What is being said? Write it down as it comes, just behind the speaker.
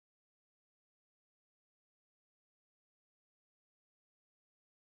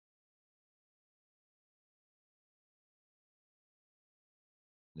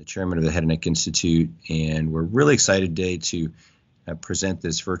the chairman of the Head and Neck Institute, and we're really excited today to present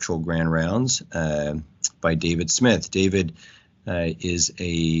this virtual grand rounds by David Smith. David is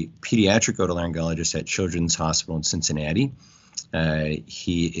a pediatric otolaryngologist at Children's Hospital in Cincinnati.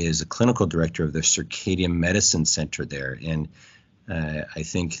 He is a clinical director of the Circadian Medicine Center there, and I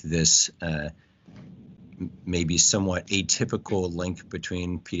think this may be somewhat atypical link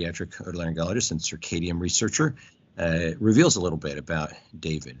between pediatric otolaryngologist and circadian researcher. Reveals a little bit about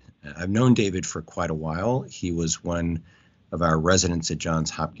David. I've known David for quite a while. He was one of our residents at Johns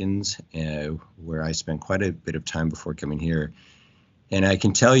Hopkins, where I spent quite a bit of time before coming here. And I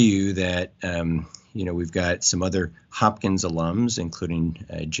can tell you that, we've got some other Hopkins alums, including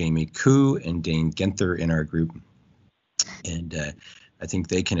Jamie Koo and Dane Genther in our group. And I think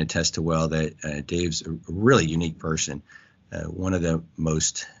they can attest to well that Dave's a really unique person, one of the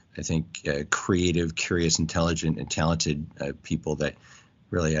most, I think, creative, curious, intelligent, and talented people that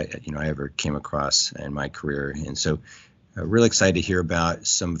really I ever came across in my career. And so really excited to hear about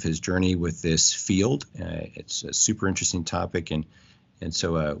some of his journey with this field. It's a super interesting topic, and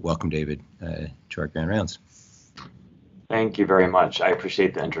so welcome, David, to our Grand Rounds. Thank you very much. I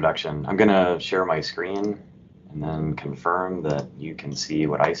appreciate the introduction. I'm going to share my screen and then confirm that you can see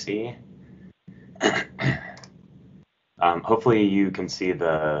what I see. Hopefully you can see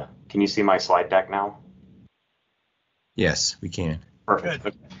can you see my slide deck now? Yes, we can. Perfect.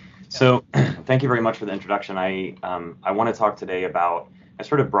 Okay. So thank you very much for the introduction. I want to talk today about, I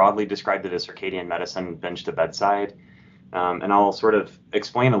sort of broadly described it as circadian medicine bench to bedside. And I'll sort of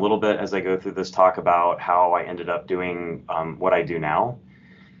explain a little bit as I go through this talk about how I ended up doing what I do now.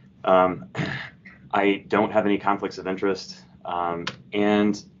 I don't have any conflicts of interest.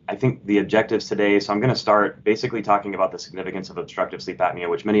 And I think the objectives today, so I'm going to start basically talking about the significance of obstructive sleep apnea,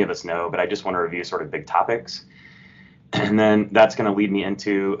 which many of us know, but I just want to review sort of big topics. And then that's going to lead me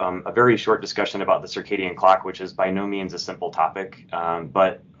into a very short discussion about the circadian clock, which is by no means a simple topic,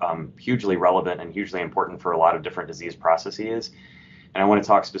 but hugely relevant and hugely important for a lot of different disease processes. And I want to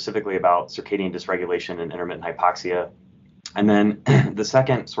talk specifically about circadian dysregulation and intermittent hypoxia. And then the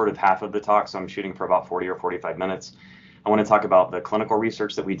second sort of half of the talk, so I'm shooting for about 40 or 45 minutes, I want to talk about the clinical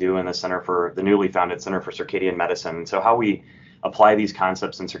research that we do in the newly founded Center for Circadian Medicine. So how we apply these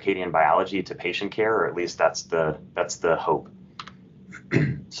concepts in circadian biology to patient care, or at least that's the hope.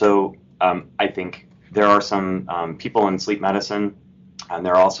 So I think there are some people in sleep medicine, and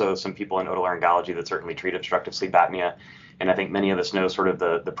there are also some people in otolaryngology that certainly treat obstructive sleep apnea. And I think many of us know sort of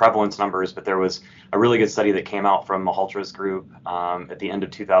the prevalence numbers, but there was a really good study that came out from Malhotra's group at the end of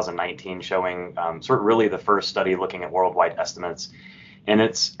 2019 showing sort of really the first study looking at worldwide estimates. And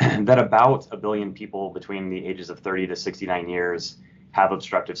it's that about 1 billion people between the ages of 30 to 69 years have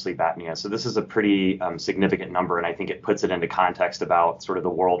obstructive sleep apnea. So this is a pretty significant number, and I think it puts it into context about sort of the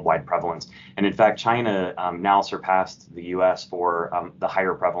worldwide prevalence. And in fact, China now surpassed the US for the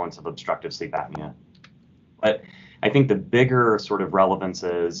higher prevalence of obstructive sleep apnea. But I think the bigger sort of relevance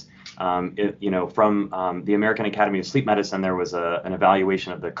is, from the American Academy of Sleep Medicine, there was an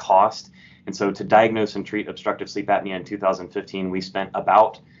evaluation of the cost. And so to diagnose and treat obstructive sleep apnea in 2015, we spent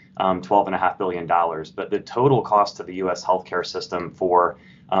about $12.5 billion. But the total cost to the US healthcare system for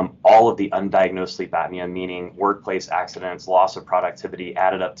all of the undiagnosed sleep apnea, meaning workplace accidents, loss of productivity,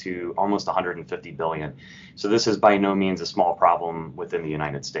 added up to almost $150 billion. So this is by no means a small problem within the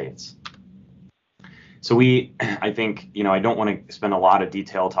United States. So I think, I don't want to spend a lot of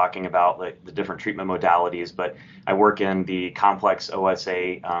detail talking about the different treatment modalities, but I work in the complex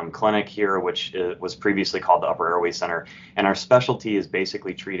OSA clinic here, which was previously called the Upper Airway Center. And our specialty is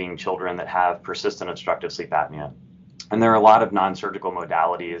basically treating children that have persistent obstructive sleep apnea. And there are a lot of non-surgical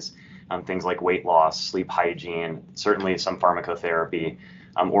modalities, things like weight loss, sleep hygiene, certainly some pharmacotherapy,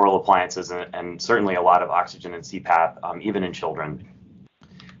 oral appliances, and certainly a lot of oxygen and CPAP, even in children.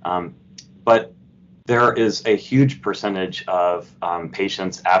 But there is a huge percentage of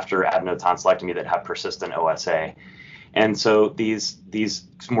patients after adenotonsillectomy that have persistent OSA. And so these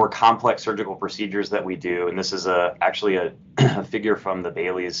more complex surgical procedures that we do, and this is actually a figure from the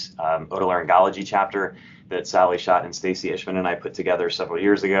Bailey's Otolaryngology chapter that Sally Schott and Stacy Ishman and I put together several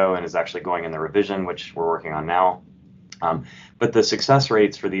years ago and is actually going in the revision, which we're working on now. But the success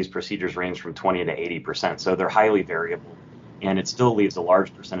rates for these procedures range from 20 to 80%, so they're highly variable. And it still leaves a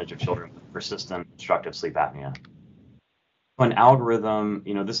large percentage of children with persistent obstructive sleep apnea. An algorithm,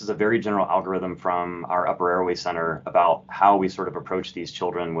 this is a very general algorithm from our Upper Airway Center about how we sort of approach these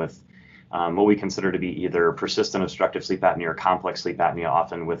children with what we consider to be either persistent obstructive sleep apnea or complex sleep apnea,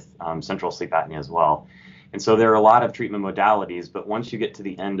 often with central sleep apnea as well. And so there are a lot of treatment modalities, but once you get to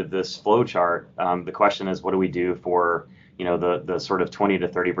the end of this flow chart, the question is, what do we do for the sort of 20 to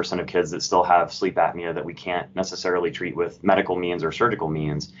 30% of kids that still have sleep apnea that we can't necessarily treat with medical means or surgical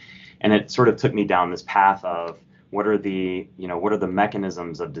means. And it sort of took me down this path of what are the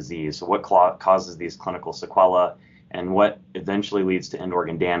mechanisms of disease? So what causes these clinical sequelae, and what eventually leads to end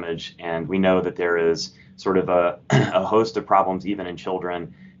organ damage? And we know that there is sort of a host of problems even in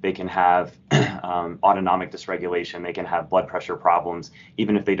children. They can have autonomic dysregulation. They can have blood pressure problems,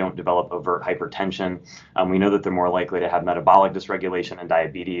 even if they don't develop overt hypertension. We know that they're more likely to have metabolic dysregulation and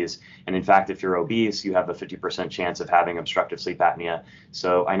diabetes. And in fact, if you're obese, you have a 50% chance of having obstructive sleep apnea.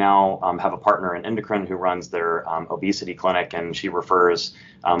 So I now have a partner in endocrine who runs their obesity clinic, and she refers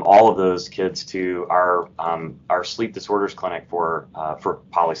all of those kids to our sleep disorders clinic for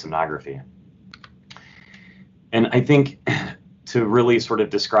polysomnography. And I think to really sort of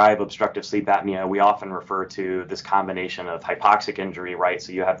describe obstructive sleep apnea, we often refer to this combination of hypoxic injury, right?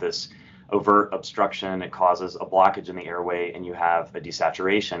 So you have this overt obstruction, it causes a blockage in the airway, and you have a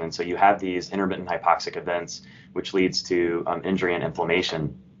desaturation. And so you have these intermittent hypoxic events, which leads to injury and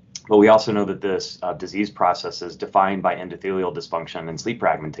inflammation. But we also know that this disease process is defined by endothelial dysfunction and sleep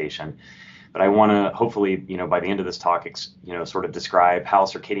fragmentation. But I want to hopefully, by the end of this talk, sort of describe how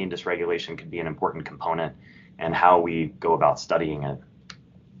circadian dysregulation could be an important component and how we go about studying it.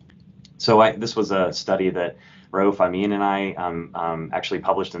 So this was a study that Rauf Amin and I actually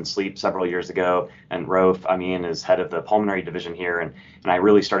published in Sleep several years ago. And Rauf Amin is head of the Pulmonary division here. And I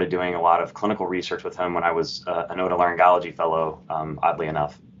really started doing a lot of clinical research with him when I was an Otolaryngology fellow, oddly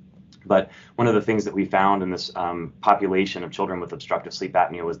enough. But one of the things that we found in this population of children with obstructive sleep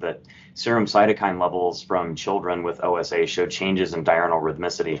apnea was that serum cytokine levels from children with OSA showed changes in diurnal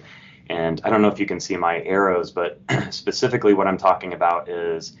rhythmicity. And I don't know if you can see my arrows, but specifically what I'm talking about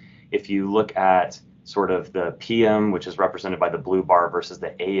is if you look at sort of the PM, which is represented by the blue bar, versus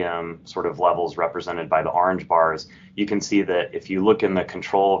the AM sort of levels represented by the orange bars, you can see that if you look in the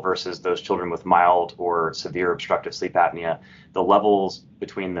control versus those children with mild or severe obstructive sleep apnea, the levels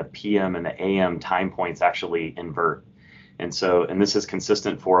between the PM and the AM time points actually invert. And this is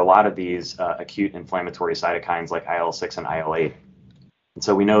consistent for a lot of these acute inflammatory cytokines like IL-6 and IL-8. And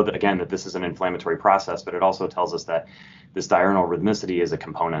so we know that, again, that this is an inflammatory process, but it also tells us that this diurnal rhythmicity is a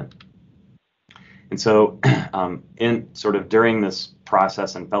component. And so during this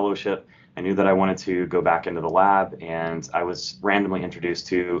process and fellowship, I knew that I wanted to go back into the lab, and I was randomly introduced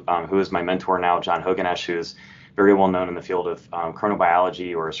to who is my mentor now, John Hoganesh, who's very well known in the field of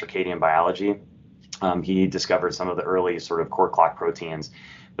chronobiology or circadian biology. He discovered some of the early sort of core clock proteins,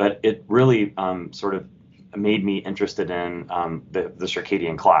 but it really sort of made me interested in the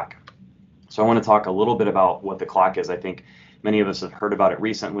circadian clock. So I want to talk a little bit about what the clock is. I think many of us have heard about it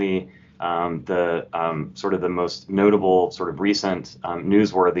recently. The most notable sort of recent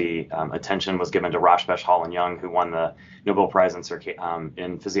newsworthy attention was given to Rajneesh, Hall, and Young, who won the Nobel Prize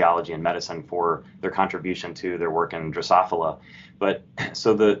in Physiology and Medicine for their contribution to their work in Drosophila. But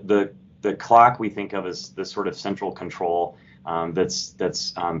so the clock we think of as this sort of central control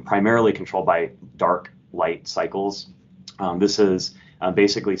that's primarily controlled by dark light cycles. This is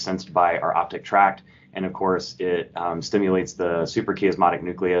basically sensed by our optic tract, and of course it stimulates the suprachiasmatic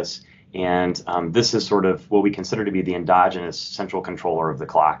nucleus. And this is sort of what we consider to be the endogenous central controller of the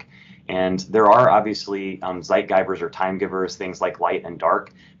clock. And there are obviously zeitgebers or time givers, things like light and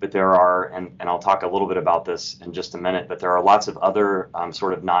dark, but there are, and I'll talk a little bit about this in just a minute, but there are lots of other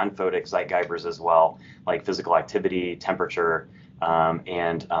sort of non-photic zeitgebers as well, like physical activity, temperature,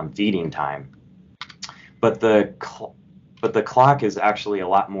 and feeding time. But the clock is actually a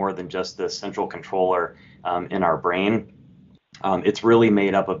lot more than just the central controller in our brain. It's really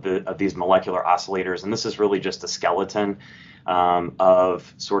made up of these molecular oscillators, and this is really just a skeleton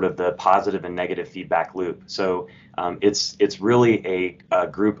of sort of the positive and negative feedback loop. So it's really a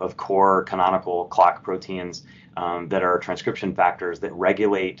group of core canonical clock proteins that are transcription factors that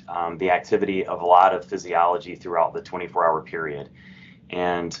regulate the activity of a lot of physiology throughout the 24-hour period.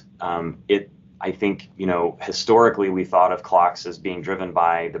 And I think, historically we thought of clocks as being driven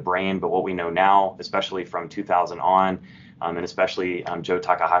by the brain, but what we know now, especially from 2000 on, and especially Joe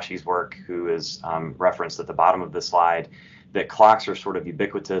Takahashi's work, who is referenced at the bottom of this slide, that clocks are sort of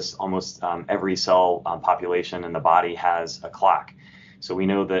ubiquitous. Almost every cell population in the body has a clock. So we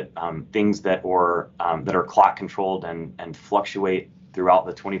know that things that are clock controlled and fluctuate throughout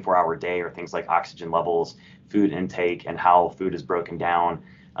the 24-hour day are things like oxygen levels, food intake, and how food is broken down.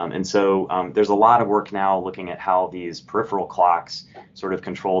 And so there's a lot of work now looking at how these peripheral clocks sort of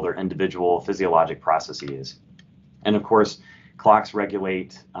control their individual physiologic processes. And of course, clocks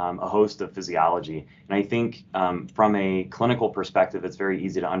regulate a host of physiology. And I think from a clinical perspective, it's very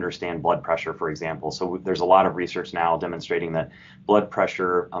easy to understand blood pressure, for example. So there's a lot of research now demonstrating that blood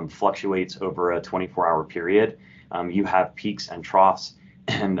pressure fluctuates over a 24-hour period. You have peaks and troughs.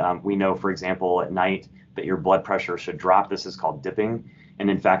 And we know, for example, at night that your blood pressure should drop. This is called dipping. And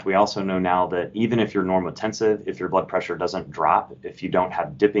in fact, we also know now that even if you're normotensive, if your blood pressure doesn't drop, if you don't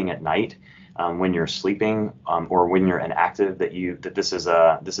have dipping at night, when you're sleeping or when you're inactive, that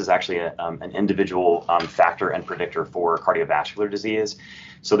this is actually an individual factor and predictor for cardiovascular disease.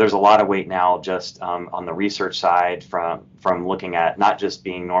 So there's a lot of weight now just on the research side from looking at not just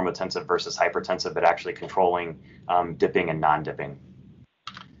being normotensive versus hypertensive, but actually controlling dipping and non-dipping.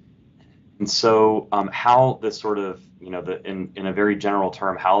 And so how this sort of, in a very general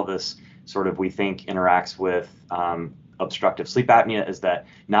term, how this sort of we think interacts with obstructive sleep apnea is that,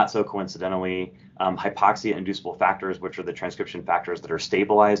 not so coincidentally, hypoxia-inducible factors, which are the transcription factors that are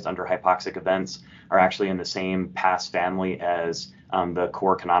stabilized under hypoxic events, are actually in the same pass family as the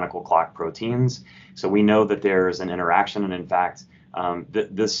core canonical clock proteins. So we know that there's an interaction, and in fact,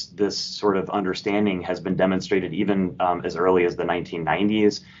 this sort of understanding has been demonstrated even as early as the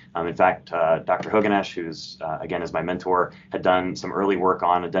 1990s. In fact, Dr. Hoganesh, who's again is my mentor, had done some early work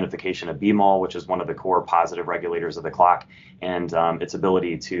on identification of BMAL, which is one of the core positive regulators of the clock, and its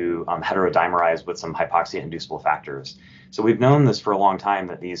ability to heterodimerize with some hypoxia-inducible factors. So we've known this for a long time,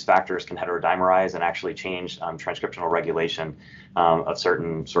 that these factors can heterodimerize and actually change transcriptional regulation of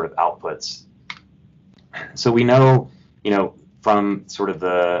certain sort of outputs. So we know, from sort of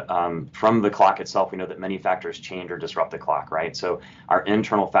from the clock itself, we know that many factors change or disrupt the clock, right? So our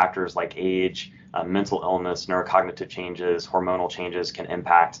internal factors like age, mental illness, neurocognitive changes, hormonal changes can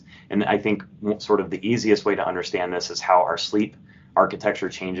impact. And I think sort of the easiest way to understand this is how our sleep architecture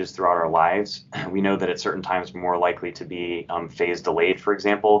changes throughout our lives. We know that at certain times we're more likely to be phase delayed, for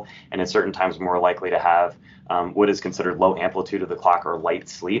example, and at certain times more likely to have what is considered low amplitude of the clock or light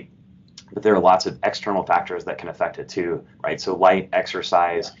sleep. But there are lots of external factors that can affect it too, right? So light,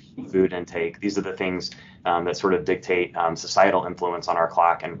 exercise, food intake, these are the things that sort of dictate societal influence on our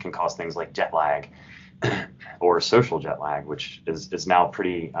clock and can cause things like jet lag or social jet lag, which is now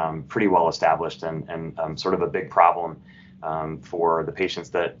pretty well established and sort of a big problem for the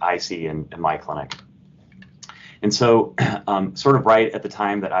patients that I see in my clinic. And so sort of right at the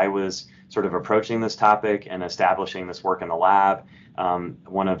time that I was sort of approaching this topic and establishing this work in the lab,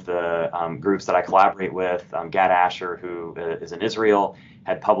 one of the groups that I collaborate with, Gad Asher, who is in Israel,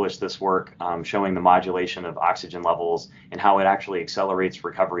 had published this work showing the modulation of oxygen levels and how it actually accelerates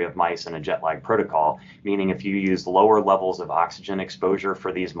recovery of mice in a jet lag protocol, meaning if you use lower levels of oxygen exposure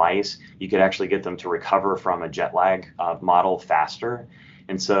for these mice, you could actually get them to recover from a jet lag model faster.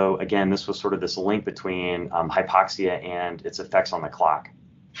 And so again, this was sort of this link between hypoxia and its effects on the clock.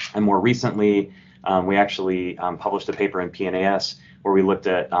 And more recently, we actually published a paper in PNAS where we looked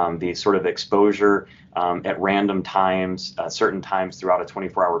at the sort of exposure at random times, certain times throughout a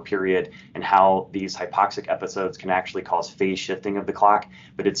 24-hour period, and how these hypoxic episodes can actually cause phase shifting of the clock,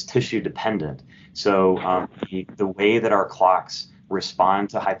 but it's tissue dependent. So the way that our clocks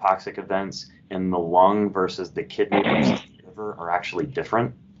respond to hypoxic events in the lung versus the kidney versus the liver are actually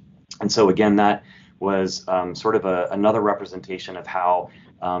different. And so again, that was sort of another representation of how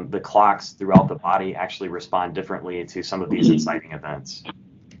the clocks throughout the body actually respond differently to some of these inciting events.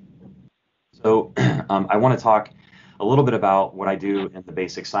 So I want to talk a little bit about what I do in the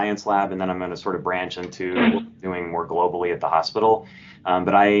basic science lab, and then I'm going to sort of branch into what I'm doing more globally at the hospital.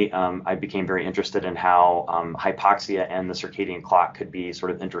 But I became very interested in how hypoxia and the circadian clock could be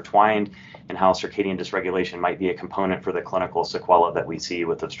sort of intertwined, and how circadian dysregulation might be a component for the clinical sequela that we see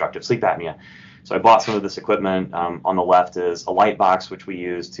with obstructive sleep apnea. So I bought some of this equipment. On the left is a light box, which we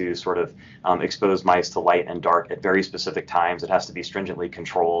use to sort of expose mice to light and dark at very specific times. It has to be stringently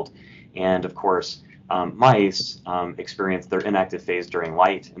controlled. And of course, mice experience their inactive phase during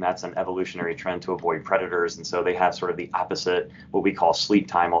light, and that's an evolutionary trend to avoid predators. And so they have sort of the opposite, what we call sleep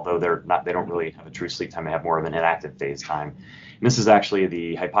time, although they don't really have a true sleep time. They have more of an inactive phase time. And this is actually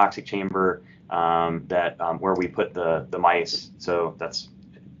the hypoxic chamber where we put the mice. So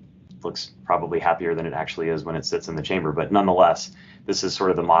looks probably happier than it actually is when it sits in the chamber, but nonetheless, this is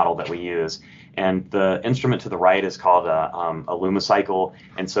sort of the model that we use. And the instrument to the right is called a Lumicycle.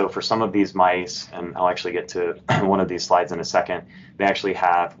 And so for some of these mice, and I'll actually get to one of these slides in a second, they actually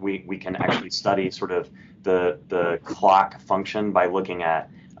have, we can actually study sort of the clock function by looking at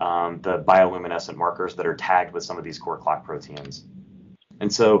the bioluminescent markers that are tagged with some of these core clock proteins.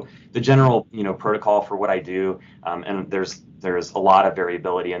 And so the general, protocol for what I do, and there's a lot of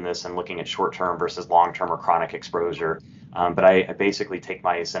variability in this and looking at short-term versus long-term or chronic exposure. But I basically take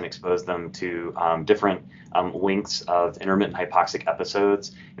mice and expose them to different lengths of intermittent hypoxic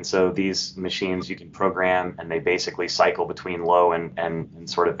episodes. And so these machines you can program, and they basically cycle between low and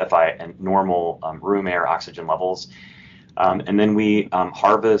sort of and normal room air oxygen levels. And then we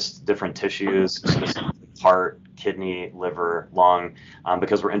harvest different tissues, specifically heart, kidney, liver, lung,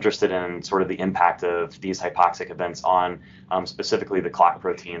 because we're interested in sort of the impact of these hypoxic events on specifically the clot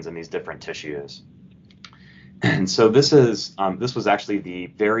proteins in these different tissues. And so this was actually the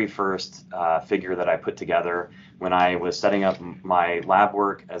very first figure that I put together when I was setting up my lab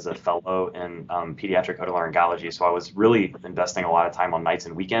work as a fellow in pediatric otolaryngology. So I was really investing a lot of time on nights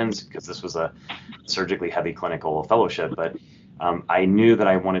and weekends because this was a surgically heavy clinical fellowship. But I knew that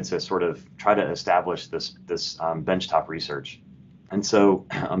I wanted to sort of try to establish this benchtop research. And so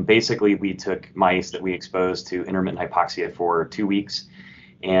basically we took mice that we exposed to intermittent hypoxia for 2 weeks.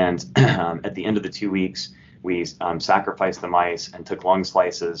 And at the end of the 2 weeks, we sacrificed the mice and took lung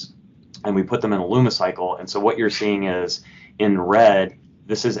slices, and we put them in a lumicycle. And so what you're seeing is in red,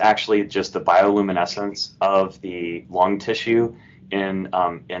 this is actually just the bioluminescence of the lung tissue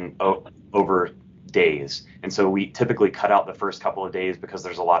over days. And so we typically cut out the first couple of days because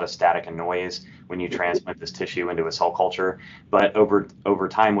there's a lot of static and noise when you transplant this tissue into a cell culture. But over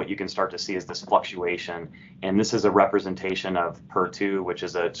time, what you can start to see is this fluctuation. And this is a representation of PER2, which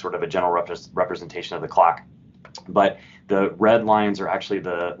is a sort of a general representation of the clock. But the red lines are actually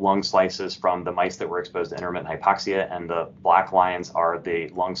the lung slices from the mice that were exposed to intermittent hypoxia, and the black lines are the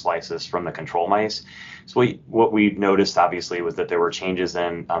lung slices from the control mice. So what we noticed, obviously, was that there were changes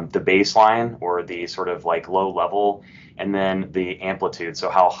in the baseline, or the sort of like low level, and then the amplitude, so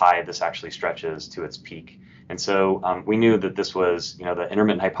how high this actually stretches to its peak. And so we knew that this was, the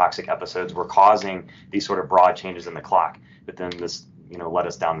intermittent hypoxic episodes were causing these sort of broad changes in the clock, but then this, led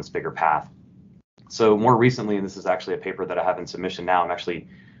us down this bigger path. So more recently, and this is actually a paper that I have in submission now, I'm actually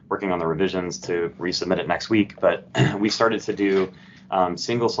working on the revisions to resubmit it next week, but we started to do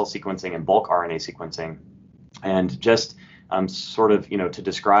single cell sequencing and bulk RNA sequencing. And just sort of, to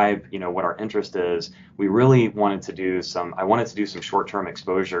describe, what our interest is, we really wanted to do some short-term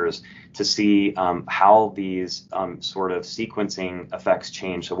exposures to see how these sort of sequencing effects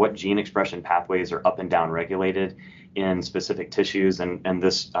change. So what gene expression pathways are up and down regulated in specific tissues, and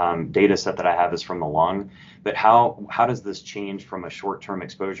this data set that I have is from the lung. But how does this change from a short-term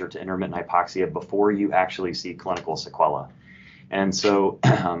exposure to intermittent hypoxia before you actually see clinical sequela? And so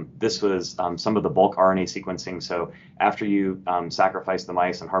this was some of the bulk RNA sequencing. So after you sacrifice the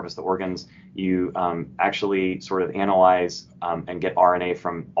mice and harvest the organs, you actually sort of analyze and get RNA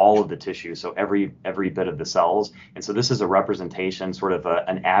from all of the tissue, so every bit of the cells. And so this is a representation, sort of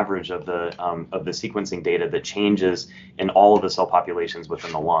an average of the sequencing data that changes in all of the cell populations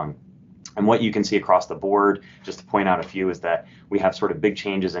within the lung. And what you can see across the board, just to point out a few, is that we have sort of big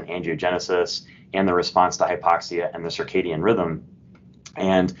changes in angiogenesis and the response to hypoxia and the circadian rhythm.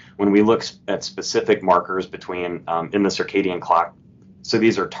 And when we look at specific markers between in the circadian clock, so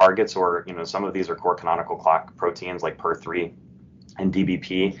these are targets, or some of these are core canonical clock proteins like PER3 and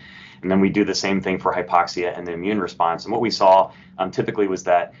DBP. And then we do the same thing for hypoxia and the immune response. And what we saw typically was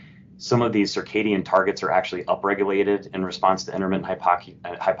that some of these circadian targets are actually upregulated in response to intermittent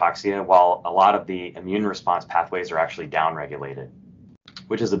hypoxia, while a lot of the immune response pathways are actually downregulated,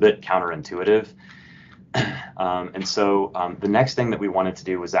 which is a bit counterintuitive. And so the next thing that we wanted to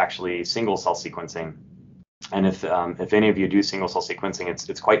do was actually single cell sequencing. And if any of you do single cell sequencing,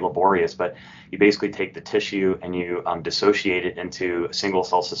 it's quite laborious, but you basically take the tissue and you dissociate it into single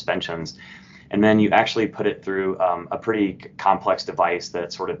cell suspensions. And then you actually put it through a pretty complex device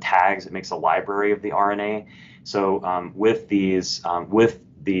that sort of tags, it makes a library of the RNA. So with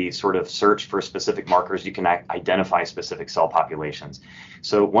the sort of search for specific markers, you can identify specific cell populations.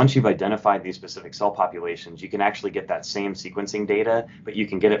 So once you've identified these specific cell populations, you can actually get that same sequencing data, but you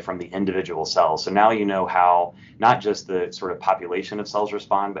can get it from the individual cells. So now you know how not just the sort of population of cells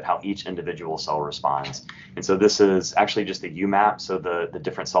respond, but how each individual cell responds. And so this is actually just a UMAP, so the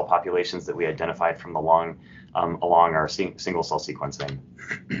different cell populations that we identified from the lung along our single cell sequencing.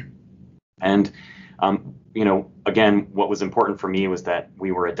 And again, what was important for me was that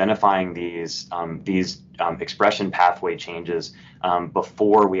we were identifying these expression pathway changes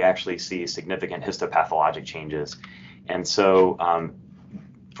before we actually see significant histopathologic changes. And so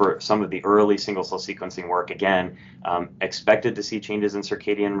for some of the early single cell sequencing work, again, expected to see changes in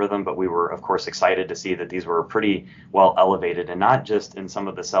circadian rhythm, but we were, of course, excited to see that these were pretty well elevated, and not just in some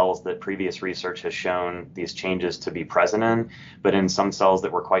of the cells that previous research has shown these changes to be present in, but in some cells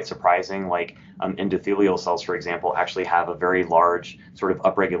that were quite surprising, like endothelial cells, for example, actually have a very large sort of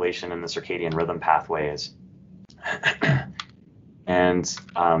upregulation in the circadian rhythm pathways. And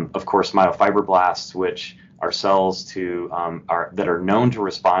of course, myofibroblasts, which are cells that are known to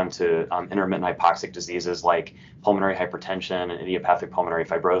respond to intermittent hypoxic diseases like pulmonary hypertension and idiopathic pulmonary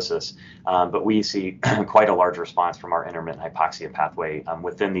fibrosis. But we see quite a large response from our intermittent hypoxia pathway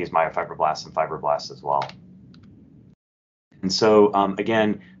within these myofibroblasts and fibroblasts as well. And so,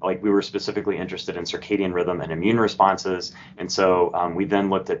 again, like we were specifically interested in circadian rhythm and immune responses. And so we then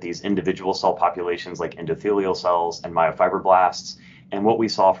looked at these individual cell populations like endothelial cells and myofibroblasts. And what we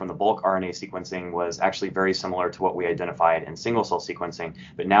saw from the bulk RNA sequencing was actually very similar to what we identified in single cell sequencing.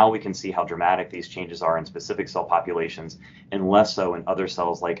 But now we can see how dramatic these changes are in specific cell populations and less so in other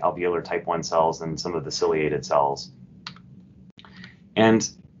cells like alveolar type 1 cells and some of the ciliated cells. And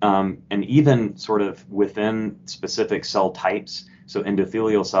even sort of within specific cell types, so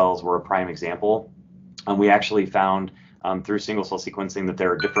endothelial cells were a prime example. We actually found through single cell sequencing that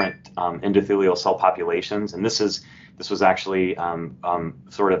there are different endothelial cell populations, and this was actually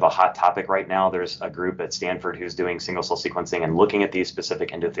sort of a hot topic right now. There's a group at Stanford who's doing single cell sequencing and looking at these specific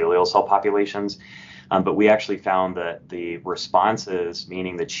endothelial cell populations. But we actually found that the responses,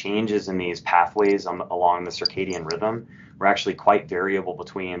 meaning the changes in these pathways along the circadian rhythm, were actually quite variable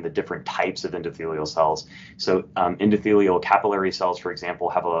between the different types of endothelial cells. So endothelial capillary cells, for example,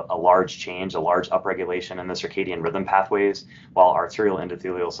 have a large change, a large upregulation in the circadian rhythm pathways, while arterial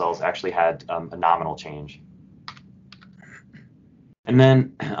endothelial cells actually had a nominal change. And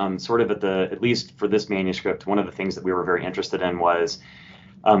then sort of at least for this manuscript, one of the things that we were very interested in was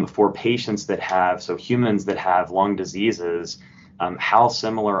for patients that have, so humans that have lung diseases, how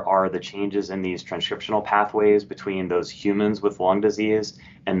similar are the changes in these transcriptional pathways between those humans with lung disease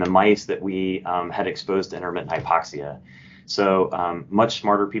and the mice that we had exposed to intermittent hypoxia? So much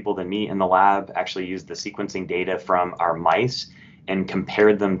smarter people than me in the lab actually used the sequencing data from our mice and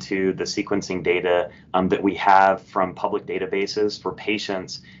compared them to the sequencing data that we have from public databases for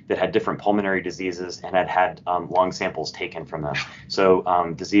patients that had different pulmonary diseases and had lung samples taken from them.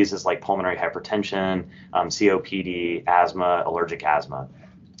 So diseases like pulmonary hypertension, COPD, asthma, allergic asthma.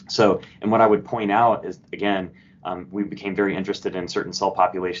 So, and what I would point out is, again, we became very interested in certain cell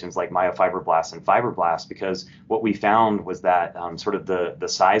populations like myofibroblasts and fibroblasts, because what we found was that sort of the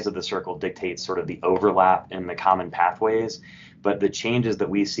size of the circle dictates sort of the overlap in the common pathways. But the changes that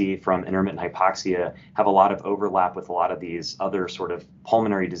we see from intermittent hypoxia have a lot of overlap with a lot of these other sort of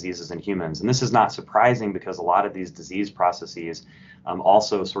pulmonary diseases in humans. And this is not surprising because a lot of these disease processes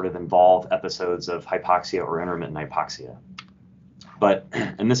also sort of involve episodes of hypoxia or intermittent hypoxia. But,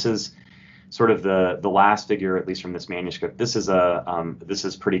 and this is sort of the last figure, at least from this manuscript. This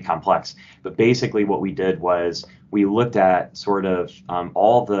is pretty complex. But basically what we did was we looked at sort of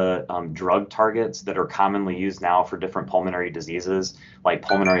all the drug targets that are commonly used now for different pulmonary diseases like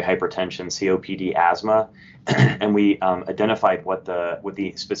pulmonary hypertension, COPD, asthma, and we identified what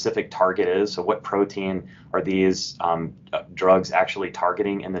the specific target is. So what protein are these drugs actually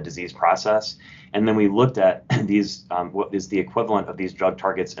targeting in the disease process? And then we looked at these, what is the equivalent of these drug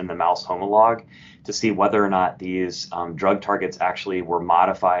targets in the mouse homolog to see whether or not these drug targets actually were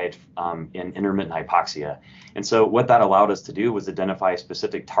modified in intermittent hypoxia. And so what that allowed us to do was identify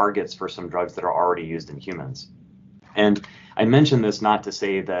specific targets for some drugs that are already used in humans. And I mention this not to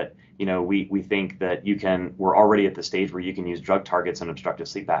say that, you know, we think that we're already at the stage where you can use drug targets in obstructive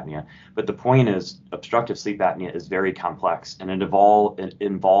sleep apnea. But the point is, obstructive sleep apnea is very complex, and it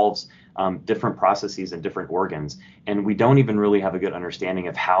involves different processes and different organs. And we don't even really have a good understanding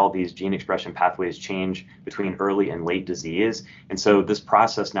of how these gene expression pathways change between early and late disease. And so this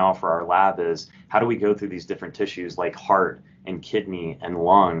process now for our lab is, how do we go through these different tissues like heart and kidney and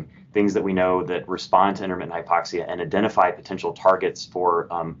lung, things that we know that respond to intermittent hypoxia, and identify potential targets for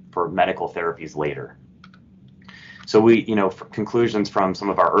medical therapies later. So we, for conclusions from some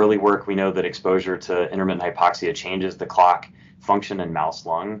of our early work, we know that exposure to intermittent hypoxia changes the clock function in mouse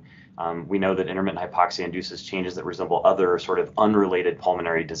lung. We know that intermittent hypoxia induces changes that resemble other sort of unrelated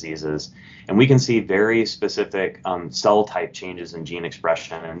pulmonary diseases. And we can see very specific cell type changes in gene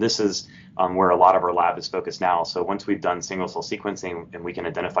expression. And this is where a lot of our lab is focused now. So once we've done single cell sequencing and we can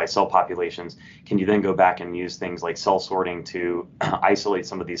identify cell populations, can you then go back and use things like cell sorting to isolate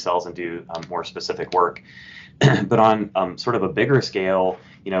some of these cells and do more specific work? But on sort of a bigger scale,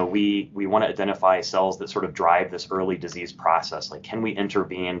 we want to identify cells that sort of drive this early disease process. Like, can we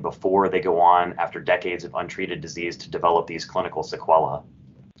intervene before they go on after decades of untreated disease to develop these clinical sequelae?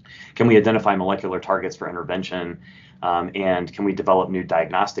 Can we identify molecular targets for intervention? And can we develop new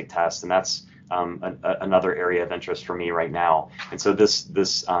diagnostic tests? And that's another area of interest for me right now. And so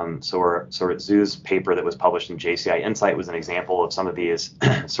so our sort of Zoo's paper that was published in JCI Insight was an example of some of these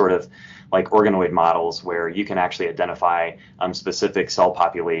sort of like organoid models where you can actually identify specific cell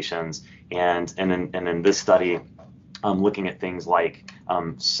populations. And in this study, looking at things like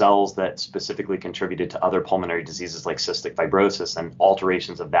cells that specifically contributed to other pulmonary diseases like cystic fibrosis and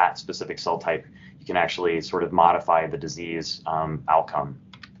alterations of that specific cell type, you can actually sort of modify the disease outcome.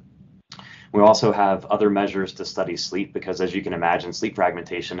 We also have other measures to study sleep because, as you can imagine, sleep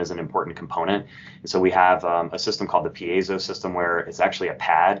fragmentation is an important component. And so we have a system called the piezo system where it's actually a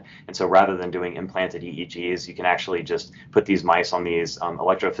pad. And so rather than doing implanted EEGs, you can actually just put these mice on these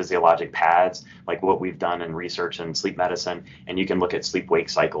electrophysiologic pads, like what we've done in research in sleep medicine, and you can look at sleep-wake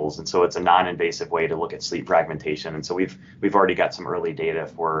cycles. And so it's a non-invasive way to look at sleep fragmentation. And so we've already got some early data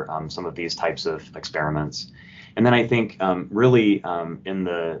for some of these types of experiments. And then I think really in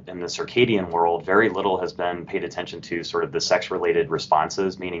the circadian world, very little has been paid attention to sort of the sex-related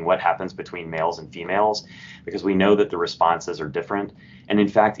responses, meaning what happens between males and females, because we know that the responses are different. And in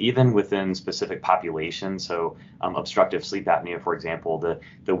fact, even within specific populations, so obstructive sleep apnea, for example,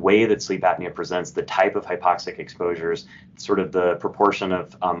 the way that sleep apnea presents, the type of hypoxic exposures, sort of the proportion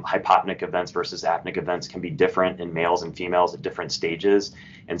of hypopneic events versus apneic events can be different in males and females at different stages.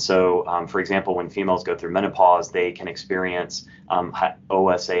 And so, for example, when females go through menopause, they can experience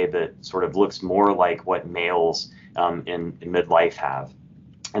OSA that sort of looks more like what males in midlife have.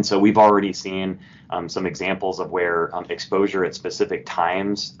 And so we've already seen some examples of where exposure at specific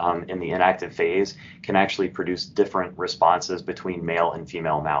times in the inactive phase can actually produce different responses between male and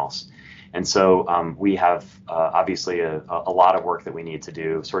female mouse. And so we have obviously a lot of work that we need to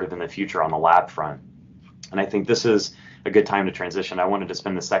do sort of in the future on the lab front. And I think this is a good time to transition. I wanted to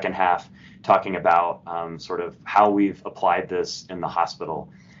spend the second half talking about sort of how we've applied this in the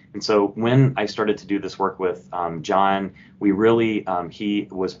hospital. And so when I started to do this work with John, we really, he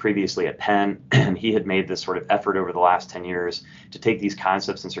was previously at Penn, and he had made this sort of effort over the last 10 years to take these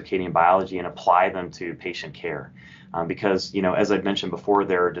concepts in circadian biology and apply them to patient care. Because, you know, as I've mentioned before,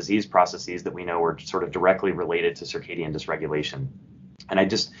 there are disease processes that we know are sort of directly related to circadian dysregulation. And I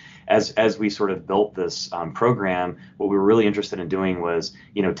just, as we sort of built this program, what we were really interested in doing was,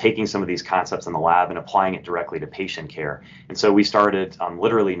 you know, taking some of these concepts in the lab and applying it directly to patient care. And so we started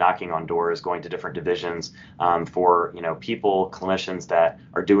literally knocking on doors, going to different divisions for, you know, people, clinicians that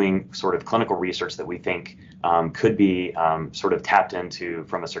are doing sort of clinical research that we think could be sort of tapped into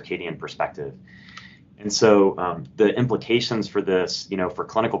from a circadian perspective. And so the implications for this, you know, for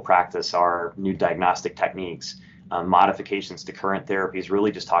clinical practice are new diagnostic techniques, modifications to current therapies,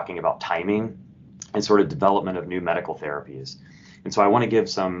 really just talking about timing and sort of development of new medical therapies. And so I want to give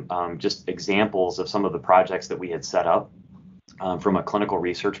some just examples of some of the projects that we had set up from a clinical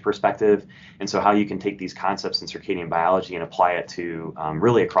research perspective. And so how you can take these concepts in circadian biology and apply it to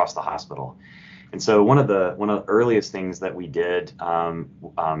really across the hospital. And so one of the earliest things that we did,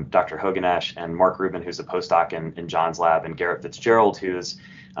 Dr. Hoganesh and Mark Rubin, who's a postdoc in John's lab, and Garrett Fitzgerald, who's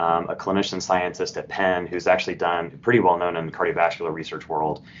a clinician scientist at Penn, who's actually done pretty well known in the cardiovascular research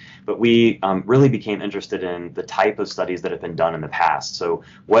world. But we really became interested in the type of studies that have been done in the past. So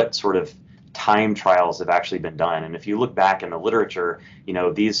what sort of time trials have actually been done? And if you look back in the literature, you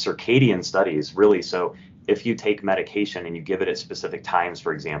know, these circadian studies really, so if you take medication and you give it at specific times,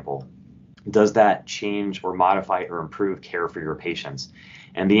 for example, does that change or modify or improve care for your patients?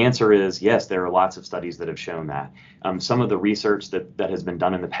 And the answer is yes, there are lots of studies that have shown that. Some of the research that has been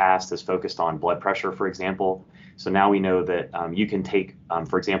done in the past has focused on blood pressure, for example. So now we know that you can take,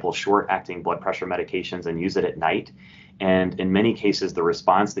 for example, short-acting blood pressure medications and use it at night. And in many cases, the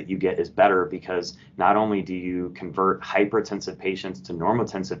response that you get is better because not only do you convert hypertensive patients to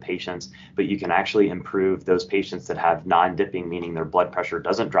normotensive patients, but you can actually improve those patients that have non-dipping, meaning their blood pressure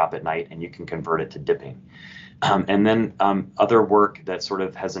doesn't drop at night, and you can convert it to dipping. And then other work that sort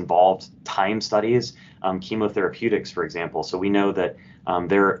of has involved time studies, chemotherapeutics, for example. So we know that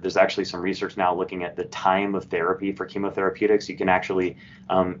there's actually some research now looking at the time of therapy for chemotherapeutics. You can actually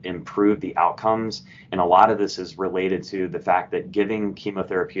improve the outcomes. And a lot of this is related to the fact that giving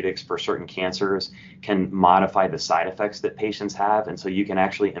chemotherapeutics for certain cancers can modify the side effects that patients have. And so you can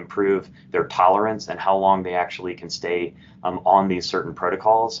actually improve their tolerance and how long they actually can stay on these certain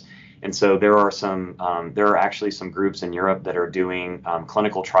protocols. And so there are actually some groups in Europe that are doing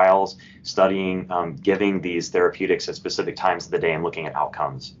clinical trials studying giving these therapeutics at specific times of the day and looking at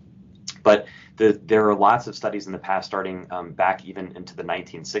outcomes. But there are lots of studies in the past, starting back even into the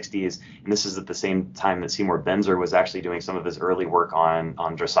 1960s, and this is at the same time that Seymour Benzer was actually doing some of his early work on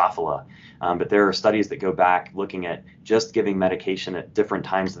Drosophila. But there are studies that go back looking at just giving medication at different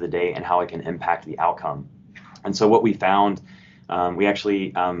times of the day and how it can impact the outcome. And so what we found, we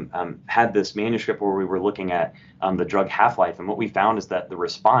actually had this manuscript where we were looking at the drug half-life, and what we found is that the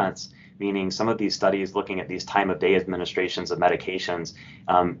response, meaning some of these studies looking at these time of day administrations of medications,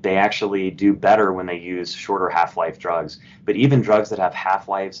 they actually do better when they use shorter half-life drugs. But even drugs that have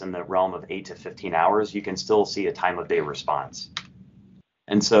half-lives in the realm of 8 to 15 hours, you can still see a time of day response.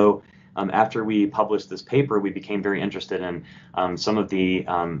 And so after we published this paper, we became very interested in some of the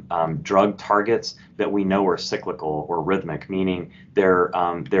drug targets that we know are cyclical or rhythmic, meaning they're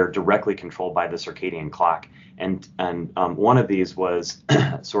directly controlled by the circadian clock. And one of these was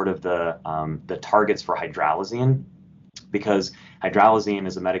sort of the targets for hydralazine, because hydralazine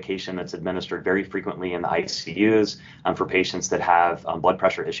is a medication that's administered very frequently in the ICUs for patients that have blood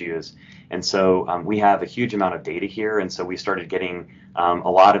pressure issues. And so we have a huge amount of data here. And so we started getting a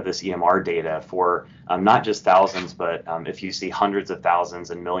lot of this EMR data for not just thousands, but if you see hundreds of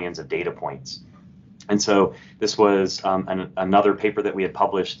thousands and millions of data points. And so this was another paper that we had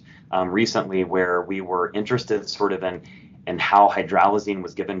published recently, where we were interested sort of in how hydralazine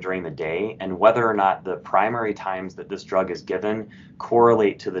was given during the day, and whether or not the primary times that this drug is given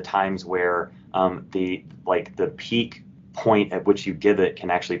correlate to the times where the peak point at which you give it can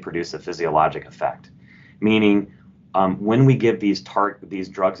actually produce a physiologic effect. Meaning, when we give these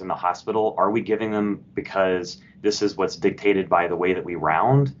drugs in the hospital, are we giving them because this is what's dictated by the way that we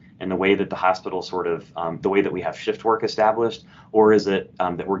round and the way that the hospital sort of, the way that we have shift work established, or is it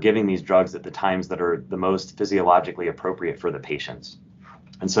that we're giving these drugs at the times that are the most physiologically appropriate for the patients?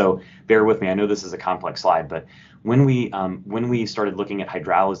 And so bear with me, I know this is a complex slide, but when we started looking at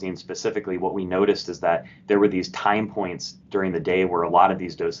hydralazine specifically, what we noticed is that there were these time points during the day where a lot of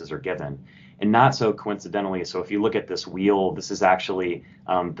these doses are given. And not so coincidentally, so if you look at this wheel, this is actually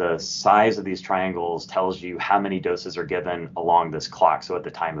the size of these triangles tells you how many doses are given along this clock, so at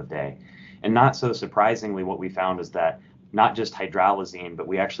the time of day. And not so surprisingly, what we found is that not just hydralazine, but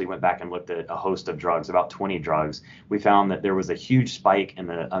we actually went back and looked at a host of drugs, about 20 drugs. We found that there was a huge spike in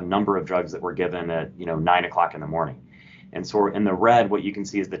the number of drugs that were given at 9 o'clock in the morning. And so in the red, what you can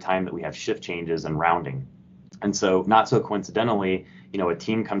see is the time that we have shift changes and rounding. And so not so coincidentally, a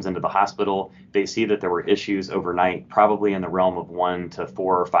team comes into the hospital, they see that there were issues overnight, probably in the realm of 1 to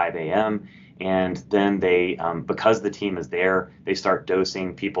 4 or 5 a.m. And then they, because the team is there, they start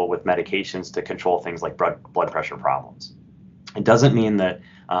dosing people with medications to control things like blood pressure problems. It doesn't mean that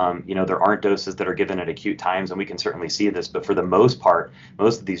there aren't doses that are given at acute times, and we can certainly see this, but for the most part,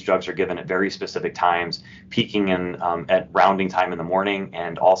 most of these drugs are given at very specific times, peaking in at rounding time in the morning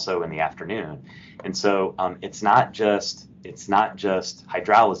and also in the afternoon. And so it's not just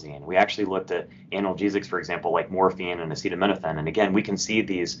hydralazine. We actually looked at analgesics, for example, like morphine and acetaminophen, and again, we can see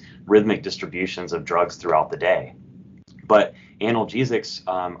these rhythmic distributions of drugs throughout the day. But analgesics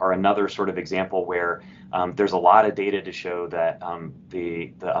are another sort of example where there's a lot of data to show that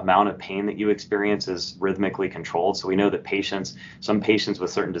the amount of pain that you experience is rhythmically controlled. So we know that some patients with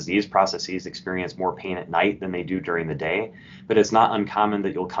certain disease processes experience more pain at night than they do during the day. But it's not uncommon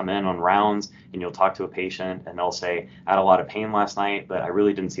that you'll come in on rounds and you'll talk to a patient and they'll say, I had a lot of pain last night, but I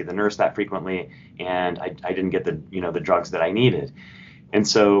really didn't see the nurse that frequently, and I didn't get the drugs that I needed. And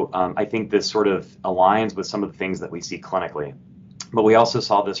so I think this sort of aligns with some of the things that we see clinically. But we also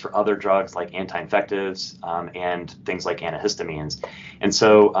saw this for other drugs like anti-infectives and things like antihistamines. And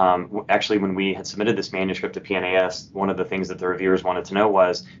so actually, when we had submitted this manuscript to PNAS, one of the things that the reviewers wanted to know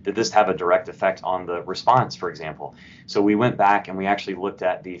was, did this have a direct effect on the response, for example? So we went back and we actually looked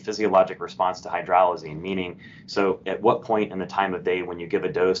at the physiologic response to hydralazine, meaning, so at what point in the time of day when you give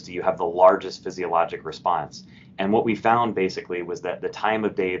a dose do you have the largest physiologic response? And what we found basically was that the time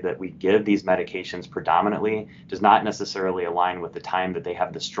of day that we give these medications predominantly does not necessarily align with the time that they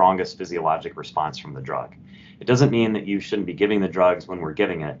have the strongest physiologic response from the drug. It doesn't mean that you shouldn't be giving the drugs when we're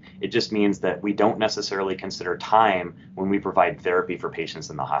giving it. It just means that we don't necessarily consider time when we provide therapy for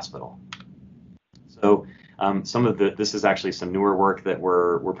patients in the hospital. So this is actually some newer work that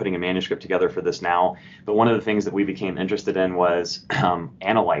we're putting a manuscript together for this now. But one of the things that we became interested in was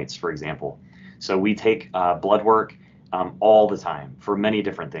analytes, for example. So we take blood work all the time for many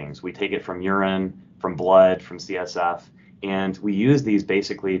different things. We take it from urine, from blood, from CSF, and we use these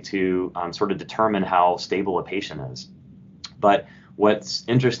basically to sort of determine how stable a patient is. But what's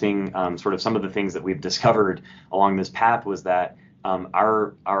interesting, sort of some of the things that we've discovered along this path was that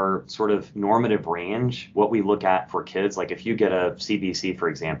our sort of normative range, what we look at for kids, like if you get a CBC, for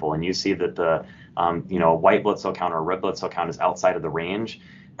example, and you see that the white blood cell count or red blood cell count is outside of the range,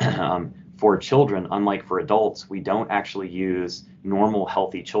 for children, unlike for adults, we don't actually use normal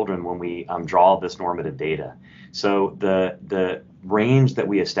healthy children when we draw this normative data. So the range that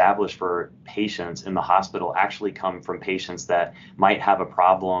we establish for patients in the hospital actually come from patients that might have a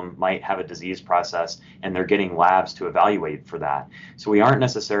problem, might have a disease process, and they're getting labs to evaluate for that. So we aren't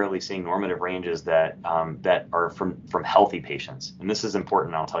necessarily seeing normative ranges that are from healthy patients. And this is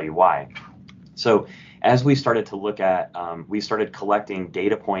important, and I'll tell you why. So as we started to look at, we started collecting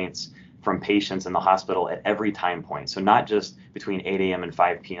data points from patients in the hospital at every time point. So not just between 8 a.m. and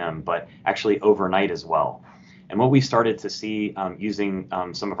 5 p.m., but actually overnight as well. And what we started to see using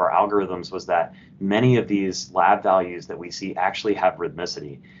some of our algorithms was that many of these lab values that we see actually have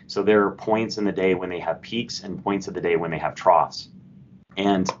rhythmicity. So there are points in the day when they have peaks and points of the day when they have troughs.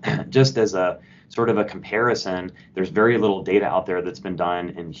 And just as a sort of a comparison, there's very little data out there that's been done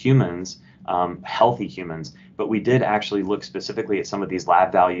in humans, healthy humans, but we did actually look specifically at some of these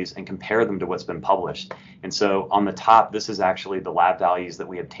lab values and compare them to what's been published. And so on the top, this is actually the lab values that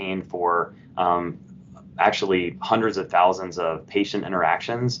we obtained for actually hundreds of thousands of patient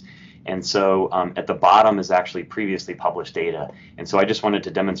interactions. And so at the bottom is actually previously published data. And so I just wanted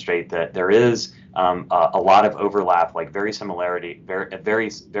to demonstrate that there is a lot of overlap, like very similar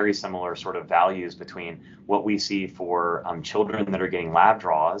sort of values between what we see for children that are getting lab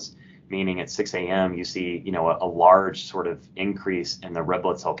draws, meaning at 6 a.m. you see, a large sort of increase in the red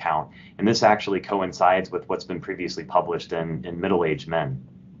blood cell count. And this actually coincides with what's been previously published in middle-aged men.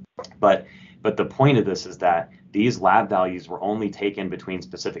 But the point of this is that these lab values were only taken between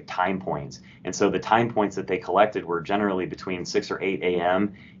specific time points. And so the time points that they collected were generally between 6 or 8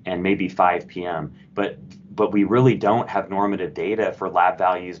 a.m. and maybe 5 p.m. But we really don't have normative data for lab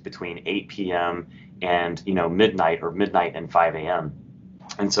values between 8 p.m. and midnight or midnight and 5 a.m.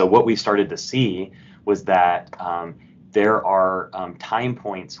 And so what we started to see was that there are time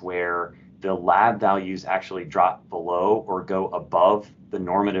points where the lab values actually drop below or go above the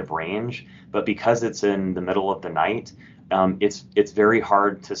normative range, but because it's in the middle of the night, it's very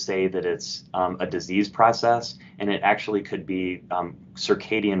hard to say that it's a disease process, and it actually could be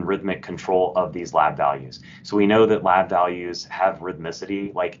circadian rhythmic control of these lab values. So we know that lab values have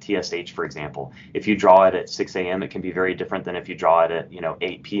rhythmicity, like TSH, for example. If you draw it at 6 a.m., it can be very different than if you draw it at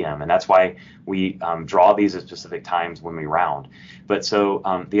 8 p.m. And that's why we draw these at specific times when we round. But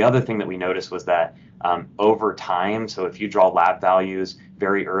so the other thing that we noticed was that over time, so if you draw lab values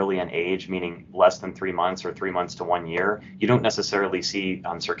very early in age, meaning less than 3 months or 3 months to 1 year, you don't necessarily see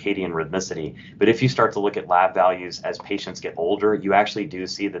circadian rhythmicity. But if you start to look at lab values as patients get older, you actually do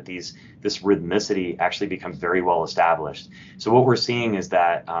see that this rhythmicity actually becomes very well established. So what we're seeing is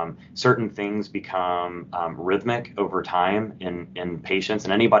that certain things become rhythmic over time in patients,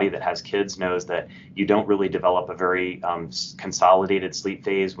 and anybody that has kids knows that you don't really develop a very consolidated sleep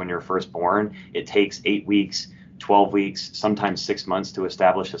phase when you're first born. It takes 8 weeks, 12 weeks, sometimes 6 months to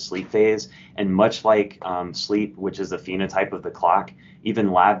establish a sleep phase. And much like sleep, which is a phenotype of the clock,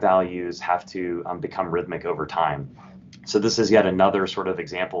 even lab values have to become rhythmic over time. So this is yet another sort of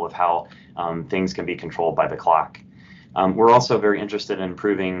example of how things can be controlled by the clock. We're also very interested in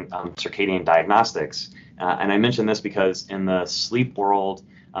improving circadian diagnostics. And I mention this because in the sleep world,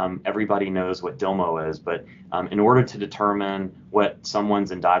 everybody knows what DILMO is, but in order to determine what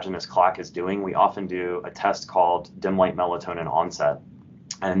someone's endogenous clock is doing, we often do a test called dim light melatonin onset.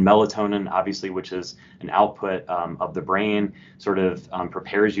 And melatonin, obviously, which is an output of the brain, sort of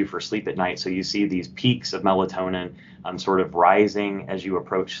prepares you for sleep at night. So you see these peaks of melatonin sort of rising as you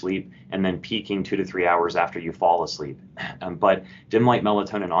approach sleep, and then peaking 2 to 3 hours after you fall asleep. But dim light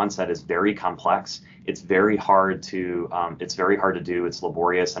melatonin onset is very complex. It's very hard to do. It's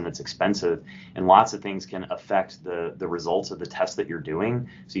laborious and it's expensive, and lots of things can affect the results of the test that you're doing.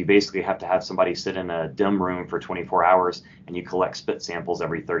 So you basically have to have somebody sit in a dim room for 24 hours, and you collect spit samples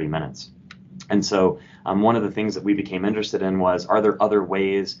every 30 minutes. And so one of the things that we became interested in was, are there other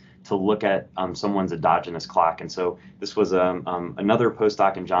ways to look at someone's endogenous clock? And so this was another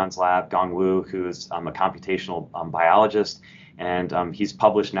postdoc in John's lab, Gong Wu, who is a computational biologist. And he's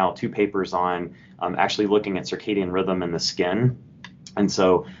published now 2 papers on actually looking at circadian rhythm in the skin. And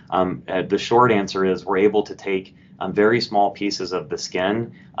so the short answer is we're able to take very small pieces of the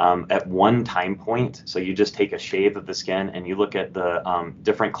skin at one time point. So you just take a shave of the skin and you look at the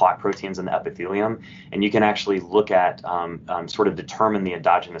different clock proteins in the epithelium, and you can actually look at sort of determine the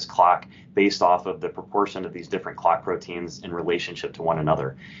endogenous clock based off of the proportion of these different clock proteins in relationship to one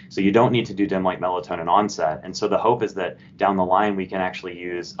another. So you don't need to do dim light melatonin onset. And so the hope is that down the line, we can actually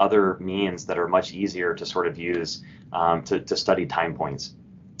use other means that are much easier to sort of use to study time points.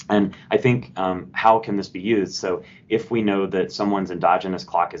 And I think how can this be used? So if we know that someone's endogenous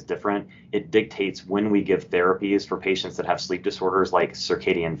clock is different, it dictates when we give therapies for patients that have sleep disorders like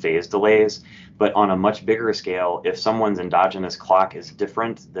circadian phase delays. But on a much bigger scale, if someone's endogenous clock is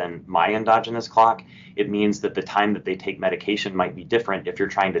different than my endogenous clock, it means that the time that they take medication might be different if you're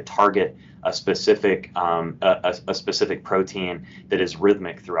trying to target a specific protein that is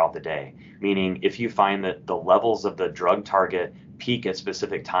rhythmic throughout the day. Meaning, if you find that the levels of the drug target peak at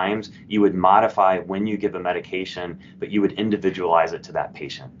specific times, you would modify when you give a medication, but you would individualize it to that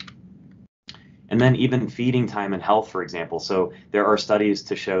patient. And then even feeding time and health, for example. So there are studies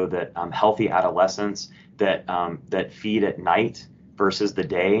to show that healthy adolescents that feed at night versus the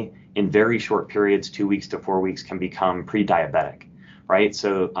day in very short periods, 2 weeks to 4 weeks, can become pre-diabetic. Right?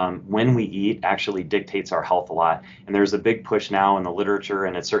 So when we eat actually dictates our health a lot. And there's a big push now in the literature,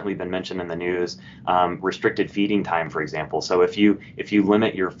 and it's certainly been mentioned in the news, restricted feeding time, for example. So if you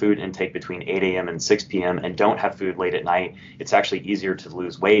limit your food intake between 8 a.m. and 6 p.m. and don't have food late at night, it's actually easier to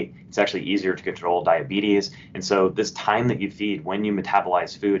lose weight. It's actually easier to control diabetes. And so this time that you feed when you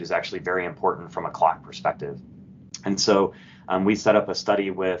metabolize food is actually very important from a clock perspective. And so we set up a study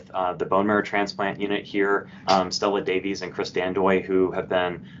with the bone marrow transplant unit here, Stella Davies and Chris Dandoy, who have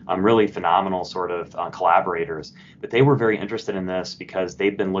been really phenomenal sort of collaborators. But they were very interested in this because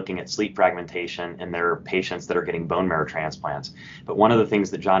they've been looking at sleep fragmentation in their patients that are getting bone marrow transplants. But one of the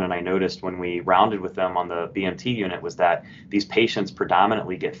things that John and I noticed when we rounded with them on the BMT unit was that these patients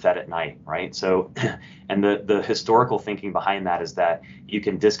predominantly get fed at night, right? So, and the historical thinking behind that is that you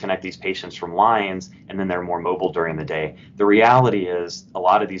can disconnect these patients from lines and then they're more mobile during the day. The reality is a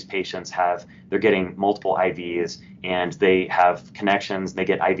lot of these patients they're getting multiple IVs and they have connections, they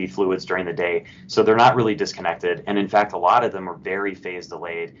get IV fluids during the day. So they're not really disconnected. And in fact, a lot of them are very phase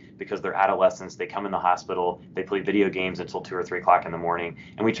delayed because they're adolescents. They come in the hospital, they play video games until 2 or 3 o'clock in the morning.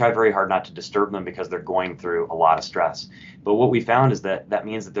 And we try very hard not to disturb them because they're going through a lot of stress. But what we found is that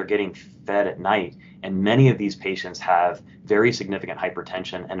means that they're getting fed at night. And many of these patients have very significant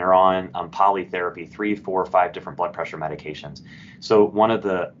hypertension and are on polytherapy, 3, 4, 5 different blood pressure medications. So one of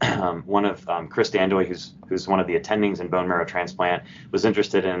Chris Dandoy, who's one of the attendings in bone marrow transplant, was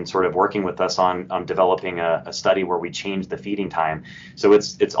interested in sort of working with us on developing a study where we change the feeding time. So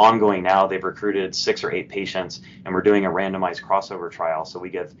it's ongoing now. They've recruited 6 or 8 patients, and we're doing a randomized crossover trial. So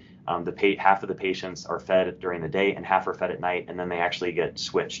we give half of the patients are fed during the day and half are fed at night, and then they actually get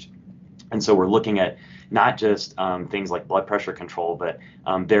switched. And so we're looking at not just things like blood pressure control, but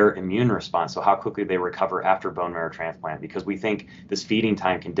their immune response. So how quickly they recover after bone marrow transplant, because we think this feeding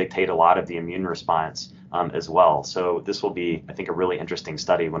time can dictate a lot of the immune response as well. So this will be, I think, a really interesting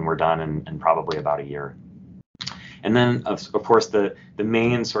study when we're done in probably about a year. And then, of course, the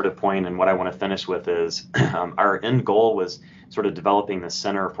main sort of point and what I want to finish with is our end goal was sort of developing the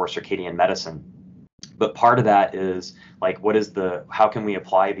Center for Circadian Medicine. But part of that is like, how can we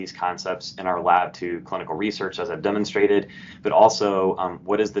apply these concepts in our lab to clinical research, as I've demonstrated, but also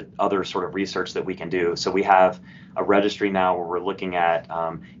what is the other sort of research that we can do? So we have a registry now where we're looking at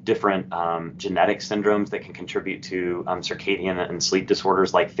different genetic syndromes that can contribute to circadian and sleep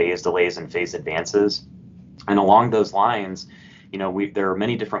disorders like phase delays and phase advances. And along those lines, there are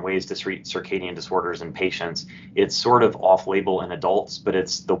many different ways to treat circadian disorders in patients. It's sort of off-label in adults, but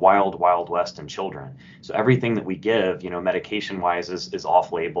it's the wild, wild west in children. So everything that we give, medication-wise is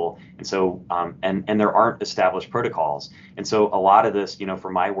off-label. And so, and there aren't established protocols. And so a lot of this,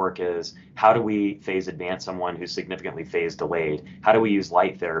 for my work is, how do we phase advance someone who's significantly phase delayed? How do we use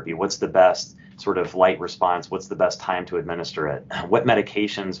light therapy? What's the best sort of light response? What's the best time to administer it? What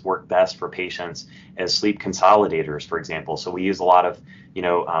medications work best for patients as sleep consolidators, for example? So we use a lot of,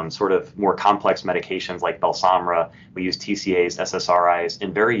 sort of more complex medications like Belsomra. We use TCAs, SSRIs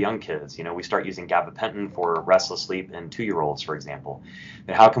in very young kids. We start using gabapentin for restless sleep in 2-year-olds, for example.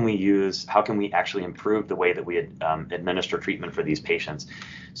 And how can we actually improve the way that we administer treatment for these patients?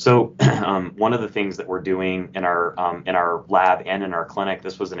 So one of the things that we're doing in our lab and in our clinic,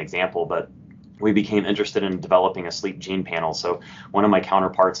 this was an example, but we became interested in developing a sleep gene panel. So one of my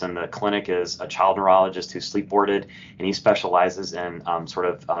counterparts in the clinic is a child neurologist who's sleep boarded, and he specializes in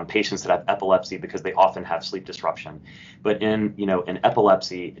patients that have epilepsy because they often have sleep disruption. But in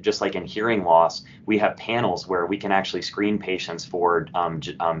epilepsy, just like in hearing loss, we have panels where we can actually screen patients for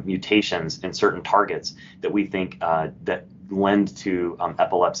mutations in certain targets that we think that lend to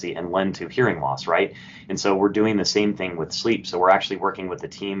epilepsy and lend to hearing loss, right? And so we're doing the same thing with sleep. So we're actually working with the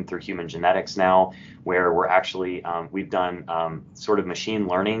team through human genetics now, where we're actually, we've done sort of machine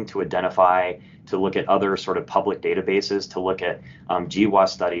learning to identify, to look at other sort of public databases, to look at GWAS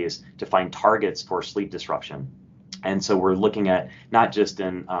studies to find targets for sleep disruption. And so we're looking at not just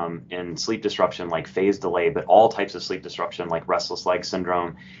in sleep disruption like phase delay, but all types of sleep disruption like restless leg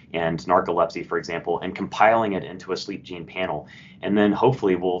syndrome and narcolepsy, for example, and compiling it into a sleep gene panel. And then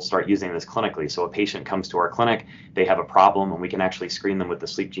hopefully we'll start using this clinically. So a patient comes to our clinic, they have a problem, and we can actually screen them with the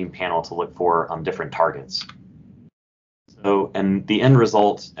sleep gene panel to look for different targets. So, and the end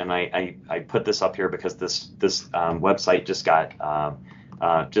result, and I put this up here because this website just got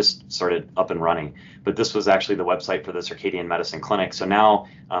just started up and running. But this was actually the website for the Circadian Medicine Clinic. So now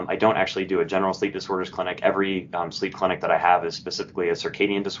I don't actually do a general sleep disorders clinic. Every sleep clinic that I have is specifically a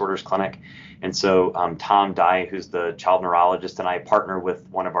circadian disorders clinic. And so Tom Dye, who's the child neurologist, and I partner with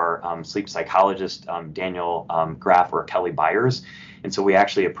one of our sleep psychologists, Daniel Graff or Kelly Byers. And so we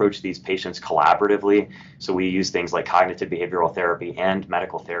actually approach these patients collaboratively. So we use things like cognitive behavioral therapy and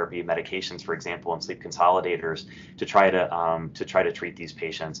medical therapy, medications, for example, and sleep consolidators to try to treat these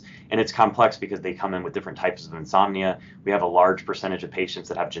patients. And it's complex because they come in with different types of insomnia. We have a large percentage of patients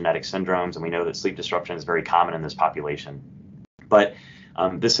that have genetic syndromes, and we know that sleep disruption is very common in this population. But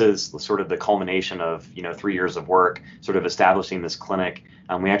this is sort of the culmination of 3 years of work, sort of establishing this clinic.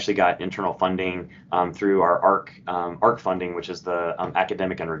 We actually got internal funding through our ARC funding, which is the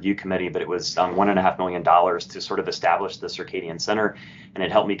Academic and Review Committee, but it was $1.5 million to sort of establish the Circadian Center, and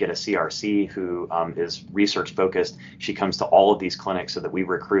it helped me get a CRC who is research focused. She comes to all of these clinics so that we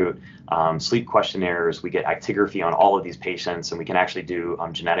recruit sleep questionnaires, we get actigraphy on all of these patients, and we can actually do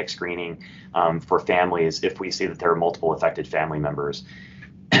genetic screening for families if we see that there are multiple affected family members.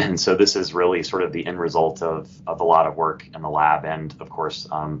 And so this is really sort of the end result of a lot of work in the lab and, of course,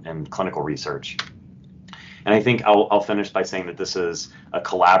 in clinical research. And I think I'll finish by saying that this is a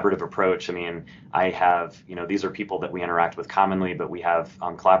collaborative approach. I mean, I have, these are people that we interact with commonly, but we have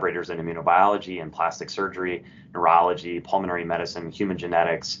collaborators in immunobiology and plastic surgery, neurology, pulmonary medicine, human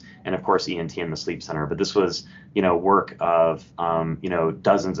genetics, and of course, ENT in the sleep center. But this was, work of,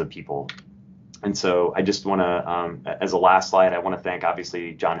 dozens of people. And so I just want to, as a last slide, I want to thank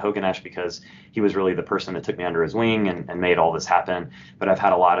obviously John Hoganesh, because he was really the person that took me under his wing and made all this happen. But I've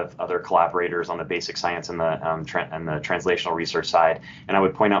had a lot of other collaborators on the basic science and the translational research side. And I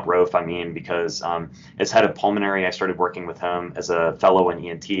would point out Rauf Amin because as head of Pulmonary, I started working with him as a fellow in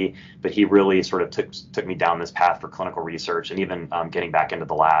ENT, but he really sort of took me down this path for clinical research and even getting back into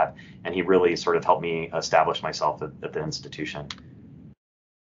the lab. And he really sort of helped me establish myself at the institution.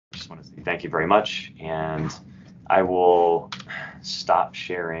 I just want to say thank you very much, and I will stop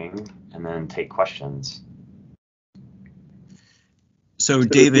sharing and then take questions. So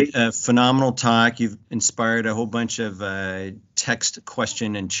David, phenomenal talk. You've inspired a whole bunch of text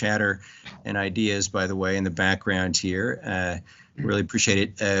question and chatter and ideas, by the way, in the background here. Really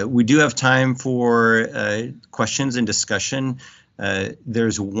appreciate it. We do have time for questions and discussion.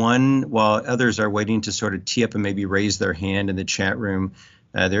 There's one, while others are waiting to sort of tee up and maybe raise their hand in the chat room.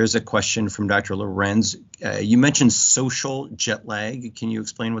 There's a question from Dr. Lorenz. You mentioned social jet lag. Can you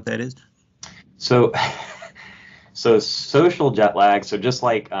explain what that is? So social jet lag. So just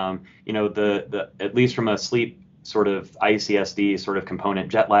like the at least from a sleep sort of ICSD sort of component,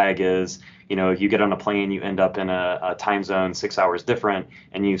 jet lag is you get on a plane, you end up in a time zone 6 hours different,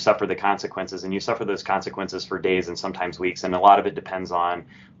 and you suffer the consequences, and you suffer those consequences for days and sometimes weeks, and a lot of it depends on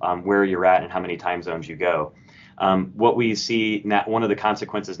where you're at and how many time zones you go. What we see now, one of the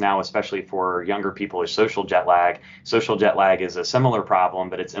consequences now, especially for younger people, is social jet lag. Social jet lag is a similar problem,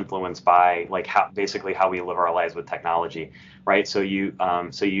 but it's influenced by basically how we live our lives with technology, right? So you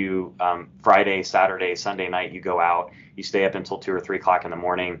Friday, Saturday, Sunday night, you go out, you stay up until 2 or 3 o'clock in the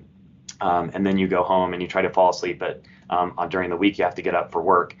morning, and then you go home and you try to fall asleep. But during the week, you have to get up for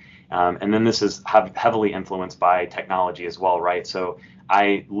work. And then this is heavily influenced by technology as well, right? So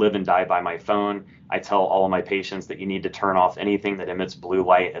I live and die by my phone. I tell all of my patients that you need to turn off anything that emits blue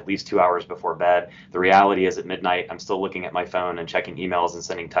light at least 2 hours before bed. The reality is at midnight, I'm still looking at my phone and checking emails and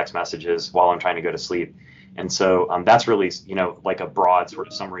sending text messages while I'm trying to go to sleep. And so that's really, like a broad sort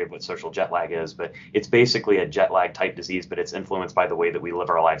of summary of what social jet lag is. But it's basically a jet lag type disease, but it's influenced by the way that we live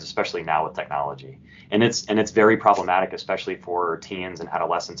our lives, especially now with technology. And it's very problematic, especially for teens and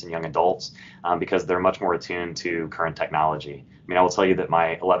adolescents and young adults, because they're much more attuned to current technology. I mean, I will tell you that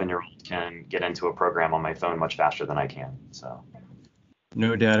my 11-year-old can get into a program on my phone much faster than I can. So,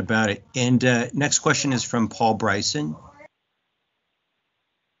 no doubt about it. And next question is from Paul Bryson.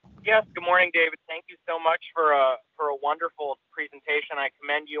 Yes, good morning, David. Thank you so much for a wonderful presentation. I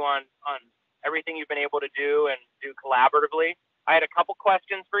commend you on everything you've been able to do and do collaboratively. I had a couple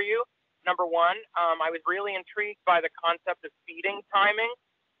questions for you. Number one, I was really intrigued by the concept of feeding timing.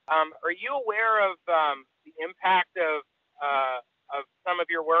 Are you aware of the impact of some of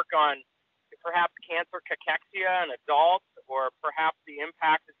your work on perhaps cancer cachexia in adults, or perhaps the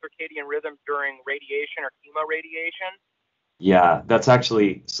impact of circadian rhythm during radiation or chemoradiation? Yeah, that's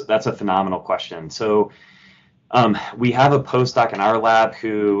a phenomenal question. So we have a postdoc in our lab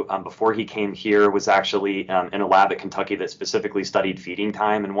who, before he came here, was actually in a lab at Kentucky that specifically studied feeding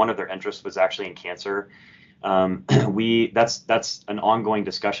time, and one of their interests was actually in cancer. That's an ongoing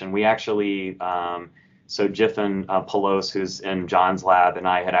discussion. We actually, so Jiffin Pelos, who's in John's lab, and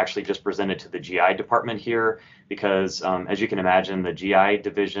I had actually just presented to the GI department here because, as you can imagine, the GI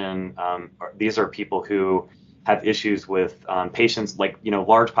division, these are people who have issues with patients, like,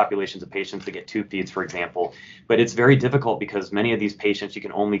 large populations of patients that get tube feeds, for example. But it's very difficult because many of these patients you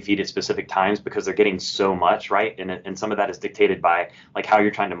can only feed at specific times because they're getting so much, right? And some of that is dictated by like how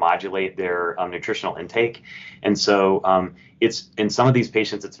you're trying to modulate their nutritional intake. And so it's in some of these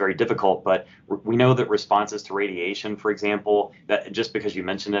patients, it's very difficult, but we know that responses to radiation, for example, that just because you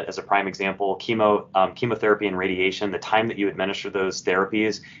mentioned it as a prime example, chemotherapy and radiation, the time that you administer those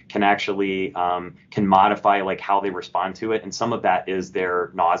therapies can actually can modify like how they respond to it. And some of that is their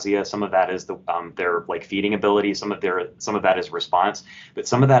nausea, some of that is their like feeding ability, some of that is response, but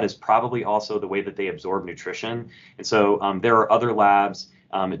some of that is probably also the way that they absorb nutrition. And so there are other labs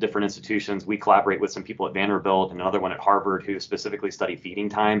at different institutions. We collaborate with some people at Vanderbilt and another one at Harvard who specifically study feeding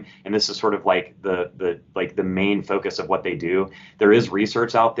time. And this is sort of like the main focus of what they do. There is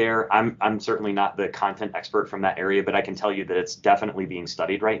research out there. I'm certainly not the content expert from that area, but I can tell you that it's definitely being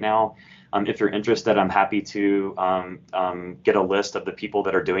studied right now. If you're interested, I'm happy to get a list of the people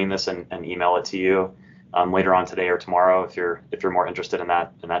that are doing this and email it to you later on today or tomorrow if you're more interested in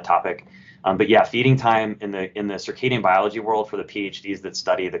that topic. But yeah, feeding time in the circadian biology world for the PhDs that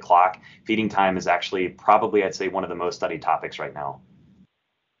study the clock, feeding time is actually probably, I'd say, one of the most studied topics right now.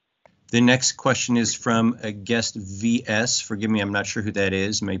 The next question is from a guest VS. Forgive me, I'm not sure who that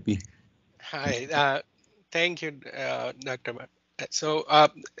is. Might be. Hi, thank you, Dr. So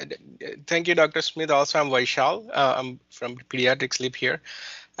thank you, Dr. Smith. Also, I'm Vaishal. I'm from Pediatric Sleep here.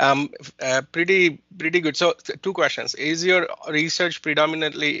 Pretty good. So two questions. Is your research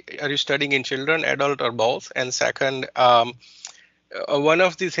predominantly, are you studying in children, adult, or both? And second, one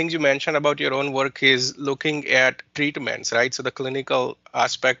of the things you mentioned about your own work is looking at treatments, right? So the clinical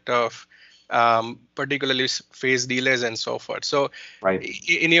aspect of particularly phase delays and so forth. So right.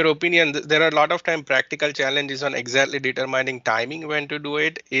 In your opinion, there are a lot of time practical challenges on exactly determining timing when to do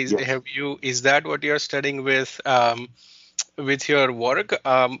it. Is that what you're studying with your work?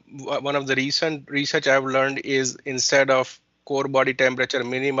 One of the recent research I've learned is instead of core body temperature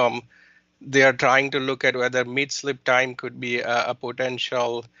minimum, they are trying to look at whether mid-sleep time could be a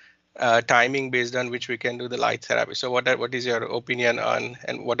potential timing based on which we can do the light therapy. So what is your opinion on,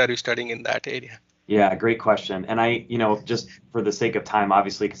 and what are you studying in that area? Yeah, great question. And I, just for the sake of time,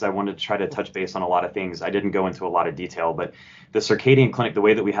 obviously, because I wanted to try to touch base on a lot of things, I didn't go into a lot of detail, but the Circadian clinic, the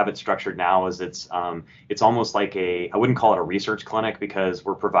way that we have it structured now is it's almost like I wouldn't call it a research clinic because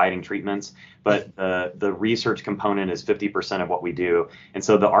we're providing treatments, but the research component is 50% of what we do. And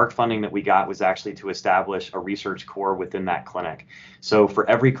so the ARC funding that we got was actually to establish a research core within that clinic. So for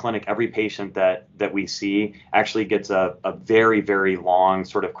every clinic, every patient that we see actually gets a very, very long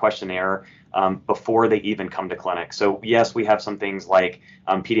sort of questionnaire before they even come to clinic. So yes, we have some things like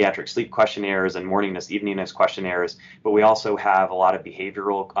pediatric sleep questionnaires and morningness, eveningness questionnaires, but we also have a lot of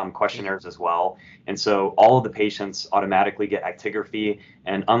behavioral questionnaires as well. And so all of the patients automatically get actigraphy.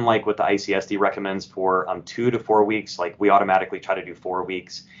 And unlike what the ICSD recommends for 2 to 4 weeks, like we automatically try to do 4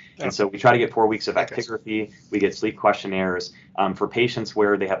 weeks. And so we try to get 4 weeks of actigraphy. We get sleep questionnaires. For patients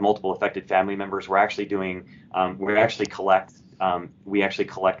where they have multiple affected family members, we actually collect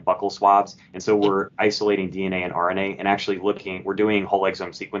buccal swabs. And so we're isolating DNA and RNA and actually we're doing whole exome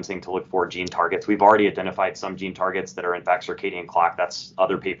sequencing to look for gene targets. We've already identified some gene targets that are in fact circadian clock. That's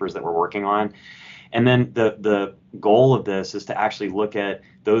other papers that we're working on. And then the goal of this is to actually look at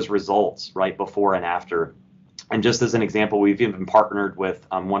those results right before and after. And just as an example, we've even partnered with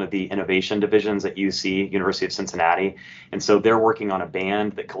one of the innovation divisions at UC, University of Cincinnati. And so they're working on a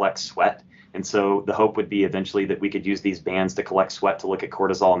band that collects sweat. And so the hope would be eventually that we could use these bands to collect sweat to look at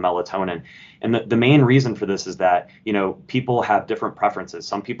cortisol and melatonin. And the main reason for this is that, people have different preferences.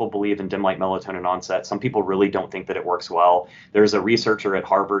 Some people believe in dim light melatonin onset. Some people really don't think that it works well. There's a researcher at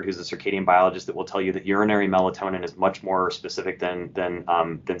Harvard who's a circadian biologist that will tell you that urinary melatonin is much more specific than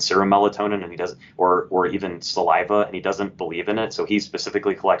serum melatonin, and he doesn't, or even saliva, and he doesn't believe in it. So he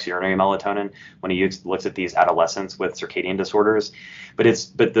specifically collects urinary melatonin when he looks at these adolescents with circadian disorders. But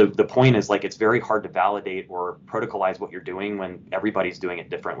the point is, like, it's very hard to validate or protocolize what you're doing when everybody's doing it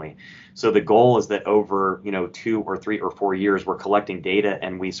differently. So the goal is that over 2 or 3 or 4 years, we're collecting data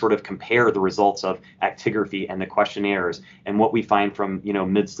and we sort of compare the results of actigraphy and the questionnaires and what we find from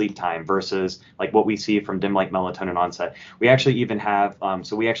mid-sleep time versus like what we see from dim light melatonin onset. We actually even have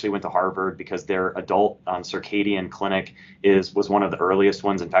so we actually went to Harvard because their adult circadian clinic was one of the earliest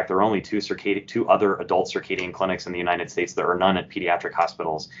ones. In fact, there are only two other adult circadian clinics in the United States. There are none at pediatric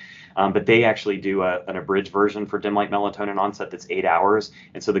hospitals. But they actually do an abridged version for dim light melatonin onset that's 8 hours.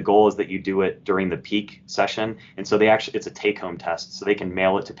 And so the goal is that you do it during the peak session. And so it's a take-home test. So they can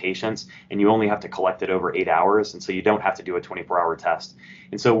mail it to patients and you only have to collect it over 8 hours. And so you don't have to do a 24-hour test.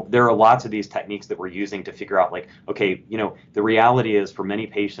 And so there are lots of these techniques that we're using to figure out, like, okay, the reality is for many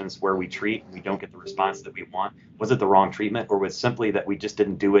patients where we treat, we don't get the response that we want. Was it the wrong treatment, or was simply that we just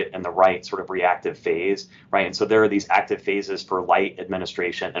didn't do it in the right sort of reactive phase, right? And so there are these active phases for light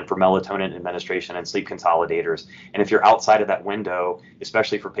administration and for melatonin administration and sleep consolidators. And if you're outside of that window,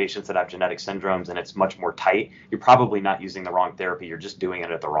 especially for patients that have genetic syndromes and it's much more tight, you're probably not using the wrong therapy. You're just doing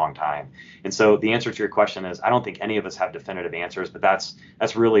it at the wrong time. And so the answer to your question is, I don't think any of us have definitive answers, but that's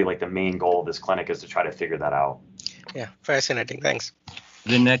really like the main goal of this clinic, is to try to figure that out. Yeah, fascinating. Thanks.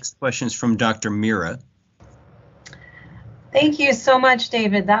 The next question is from Dr. Mira. Thank you so much,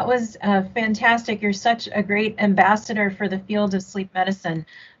 David. That was fantastic. You're such a great ambassador for the field of sleep medicine.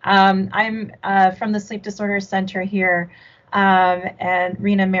 I'm from the Sleep Disorders Center here, and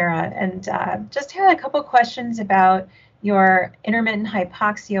Rena Mira, and just had a couple questions about your intermittent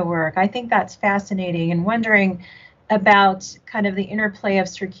hypoxia work. I think that's fascinating, and wondering about kind of the interplay of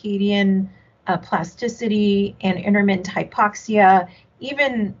circadian plasticity and intermittent hypoxia,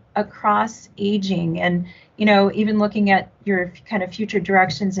 even across aging, and even looking at your kind of future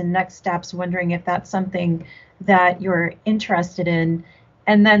directions and next steps, wondering if that's something that you're interested in.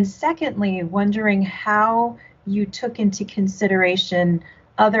 And then secondly, wondering how you took into consideration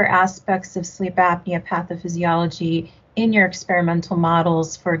other aspects of sleep apnea pathophysiology in your experimental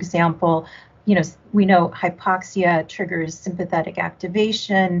models. For example, we know hypoxia triggers sympathetic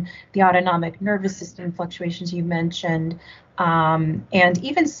activation, the autonomic nervous system fluctuations you mentioned, and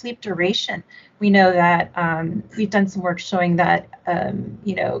even sleep duration. We know that we've done some work showing that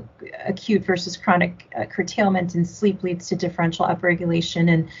acute versus chronic curtailment in sleep leads to differential upregulation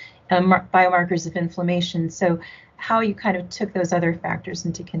and biomarkers of inflammation. So how you kind of took those other factors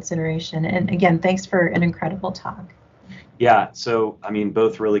into consideration. And again, thanks for an incredible talk. Yeah, so I mean,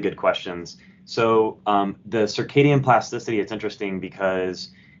 both really good questions. So the circadian plasticity, it's interesting because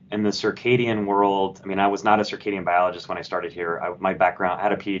in the circadian world, I mean, I was not a circadian biologist when I started here. My background, I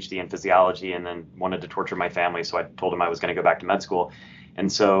had a PhD in physiology and then wanted to torture my family, so I told them I was going to go back to med school. And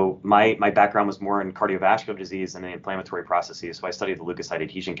so my background was more in cardiovascular disease and the inflammatory processes. So I studied the leukocyte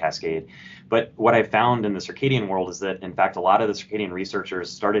adhesion cascade. But what I found in the circadian world is that, in fact, a lot of the circadian researchers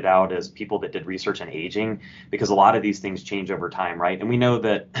started out as people that did research in aging, because a lot of these things change over time, right? And we know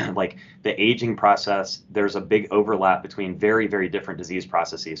that like the aging process, there's a big overlap between very, very different disease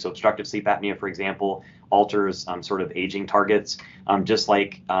processes. So obstructive sleep apnea, for example, alters sort of aging targets, just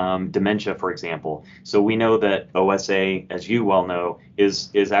like dementia, for example. So we know that OSA, as you well know,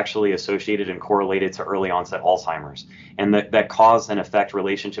 is actually associated and correlated to early onset Alzheimer's. And that cause and effect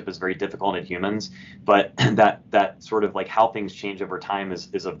relationship is very difficult in humans, but that sort of like how things change over time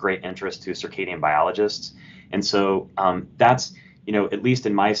is of great interest to circadian biologists. And so that's, at least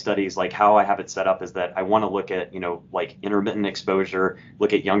in my studies, like how I have it set up is that I want to look at, like intermittent exposure,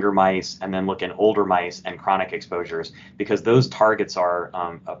 look at younger mice, and then look at older mice and chronic exposures, because those targets are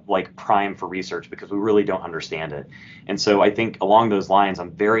like prime for research, because we really don't understand it. And so I think along those lines,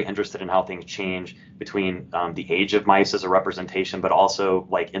 I'm very interested in how things change between the age of mice as a representation, but also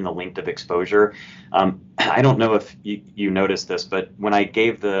like in the length of exposure. I don't know if you noticed this, but when I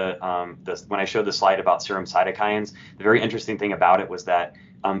gave when I showed the slide about serum cytokines, the very interesting thing about it was that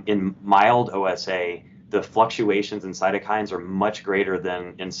in mild OSA, the fluctuations in cytokines are much greater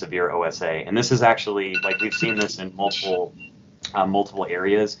than in severe OSA. And this is actually, like, we've seen this in multiple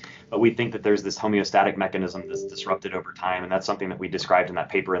areas, but we think that there's this homeostatic mechanism that's disrupted over time, and that's something that we described in that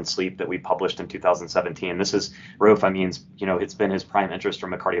paper in Sleep that we published in 2017. This is Rohfamein's, it's been his prime interest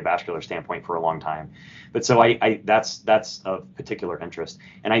from a cardiovascular standpoint for a long time. But so that's of particular interest.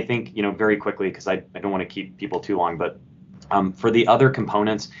 And I think, very quickly, because I don't want to keep people too long, but for the other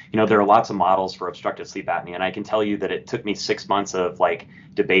components, there are lots of models for obstructive sleep apnea, and I can tell you that it took me 6 months of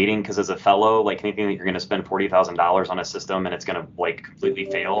debating, because as a fellow, anything that you're going to spend $40,000 on a system and it's going to completely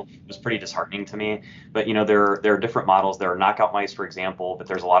fail was pretty disheartening to me. But there are different models. There are knockout mice, for example, but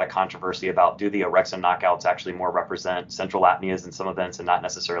there's a lot of controversy about, do the orexin knockouts actually more represent central apneas in some events and not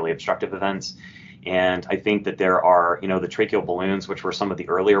necessarily obstructive events? And I think that there are, the tracheal balloons, which were some of the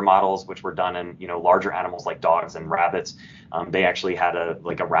earlier models, which were done in, larger animals like dogs and rabbits. They actually had a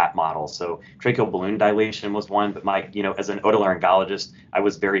rat model. So tracheal balloon dilation was one. But as an otolaryngologist, I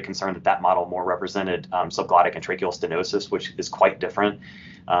was very concerned that model more represented subglottic and tracheal stenosis, which is quite different.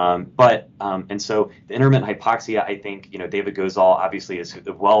 And so the intermittent hypoxia, I think, David Gozal obviously is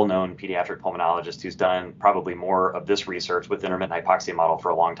a well-known pediatric pulmonologist who's done probably more of this research with the intermittent hypoxia model for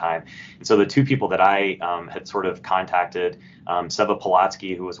a long time. And so the two people that I had sort of contacted, Seva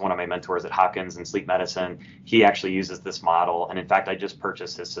Polatsky, who was one of my mentors at Hopkins in sleep medicine, he actually uses this model. And in fact, I just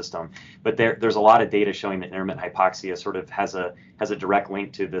purchased his system. But there's a lot of data showing that intermittent hypoxia sort of has a direct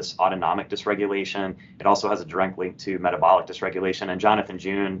link to this autonomic dysregulation. It also has a direct link to metabolic dysregulation. And Jonathan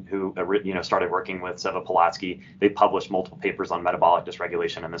June, who started working with Seva Polatsky, they published multiple papers on metabolic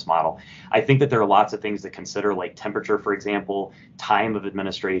dysregulation in this model. I think that there are lots of things to consider, like temperature, for example, time of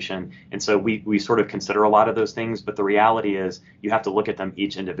administration. And so we sort of consider a lot of those things, but the reality is you have to look at them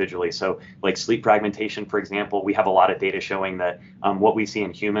each individually. So like sleep fragmentation, for example, we have a lot of data showing that what we see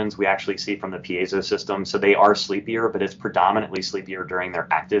in humans, we actually see from the piezo system. So they are sleepier, but it's predominantly sleepier during their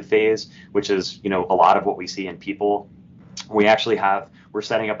active phase, which is, a lot of what we see in people. We're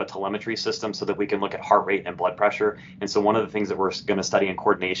setting up a telemetry system so that we can look at heart rate and blood pressure. And so one of the things that we're going to study in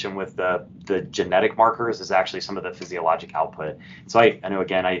coordination with the genetic markers is actually some of the physiologic output. So I know,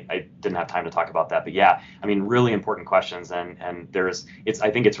 again, I didn't have time to talk about that, but yeah, really important questions. And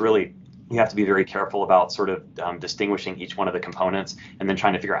I think it's really, you have to be very careful about sort of distinguishing each one of the components and then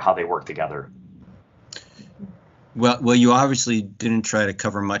trying to figure out how they work together. Well, you obviously didn't try to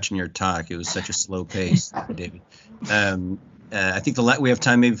cover much in your talk. It was such a slow pace, David. I think we have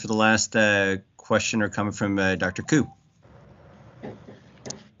time maybe for the last question or comment from Dr. Koo.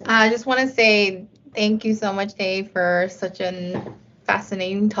 I just want to say thank you so much, Dave, for such a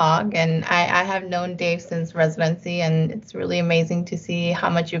fascinating talk. And I have known Dave since residency, and it's really amazing to see how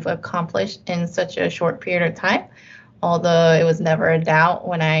much you've accomplished in such a short period of time. Although it was never a doubt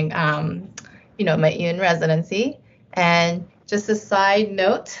when I, met you in residency. And just a side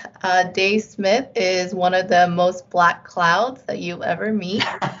note, Dave Smith is one of the most black clouds that you'll ever meet.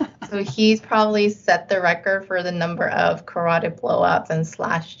 So he's probably set the record for the number of carotid blowouts and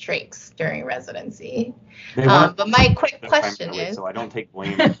slash trachs during residency. But my quick question is... So I don't take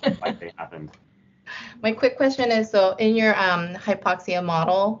blame if they happened. My quick question is, so in your hypoxia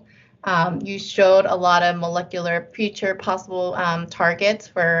model, you showed a lot of molecular future possible targets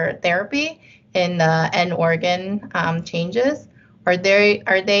for therapy in the end organ changes. Are they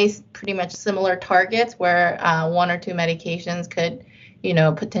pretty much similar targets where one or two medications could,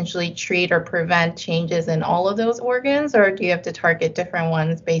 potentially treat or prevent changes in all of those organs, or do you have to target different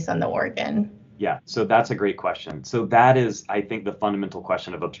ones based on the organ? Yeah, so that's a great question. So that is, I think, the fundamental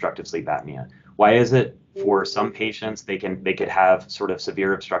question of obstructive sleep apnea. Why is it for some patients they could have sort of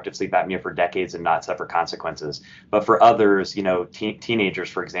severe obstructive sleep apnea for decades and not suffer consequences, but for others, teenagers,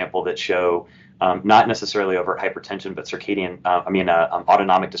 for example, that show not necessarily overt hypertension, but circadian,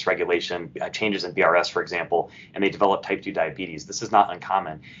 autonomic dysregulation, changes in BRS, for example, and they develop type 2 diabetes. This is not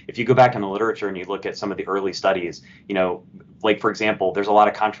uncommon. If you go back in the literature and you look at some of the early studies, for example, there's a lot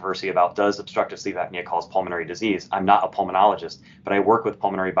of controversy about, does obstructive sleep apnea cause pulmonary disease? I'm not a pulmonologist, but I work with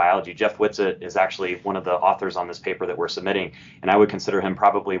pulmonary biology. Jeff Whitsitt is actually one of the authors on this paper that we're submitting, and I would consider him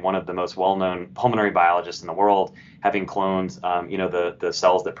probably one of the most well-known pulmonary biologists in the world, having cloned, the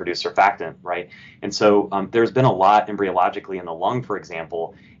cells that produce surfactant, right? And so there's been a lot embryologically in the lung, for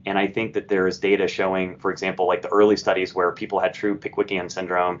example, And I think that there is data showing, for example, like the early studies where people had true Pickwickian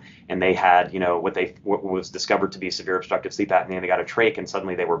syndrome and they had, what was discovered to be severe obstructive sleep apnea, and they got a trach and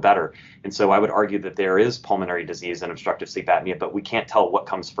suddenly they were better. And so I would argue that there is pulmonary disease and obstructive sleep apnea, but we can't tell what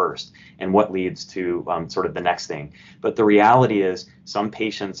comes first and what leads to sort of the next thing. But the reality is some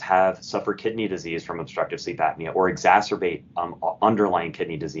patients have suffered kidney disease from obstructive sleep apnea or exacerbate underlying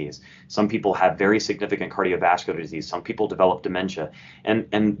kidney disease. Some people have very significant cardiovascular disease. Some people develop dementia.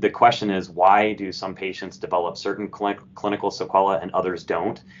 And the question is, why do some patients develop certain clinical sequelae and others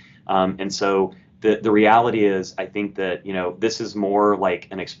don't? And so the reality is, I think that, this is more like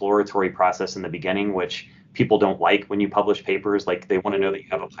an exploratory process in the beginning, which people don't like when you publish papers. Like, they want to know that you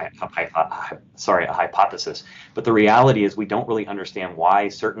have a hypothesis. But the reality is we don't really understand why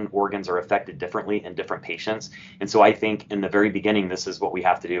certain organs are affected differently in different patients. And so I think in the very beginning, this is what we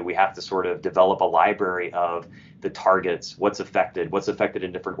have to do. We have to sort of develop a library of the targets, what's affected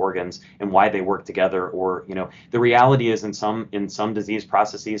in different organs, and why they work together. Or, the reality is in some disease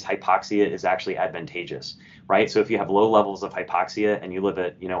processes, hypoxia is actually advantageous, right? So if you have low levels of hypoxia and you live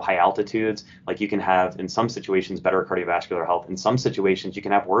at, high altitudes, like, you can have, in some situations, better cardiovascular health. In some situations, you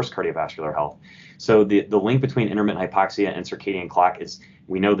can have worse cardiovascular health. So the link between intermittent hypoxia and circadian clock is,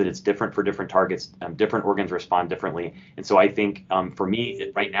 we know that it's different for different targets. Different organs respond differently. And so I think for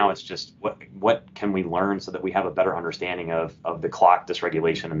me, right now, it's just what can we learn so that we have a better understanding of the clock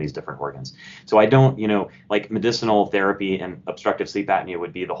dysregulation in these different organs. So I don't, like, medicinal therapy and obstructive sleep apnea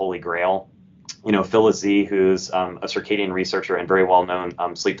would be the holy grail. Phyllis Z, who's a circadian researcher and very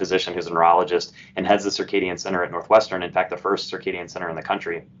well-known sleep physician, who's a neurologist and heads the Circadian Center at Northwestern, in fact, the first circadian center in the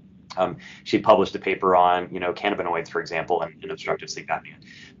country. She published a paper on, cannabinoids, for example, and obstructive sleep apnea.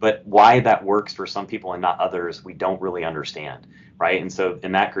 But why that works for some people and not others, we don't really understand, right? And so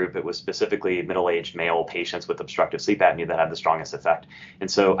in that group, it was specifically middle-aged male patients with obstructive sleep apnea that had the strongest effect.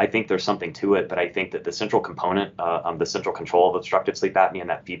 And so I think there's something to it, but I think that the central component, the central control of obstructive sleep apnea and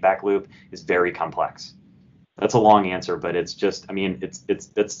that feedback loop is very complex. That's a long answer, but it's just,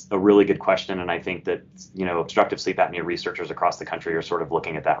 it's a really good question. And I think that, obstructive sleep apnea researchers across the country are sort of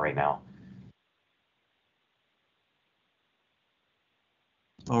looking at that right now.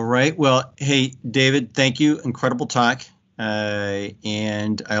 All right. Well, hey, David, thank you. Incredible talk.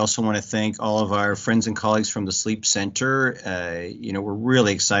 And I also want to thank all of our friends and colleagues from the Sleep Center. We're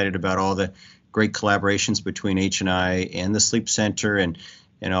really excited about all the great collaborations between H&I and the Sleep Center, and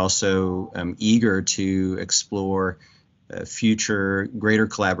also eager to explore future greater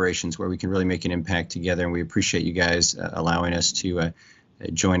collaborations where we can really make an impact together. And we appreciate you guys allowing us to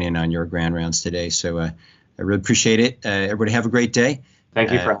join in on your grand rounds today. So I really appreciate it. Everybody have a great day.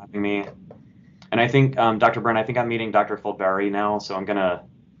 Thank you for having me. And I think, Dr. Byrne, I think I'm meeting Dr. Fulbari now, so I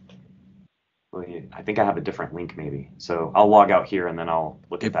think I have a different link maybe. So I'll log out here and then I'll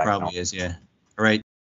look at that. It probably is, yeah. All right.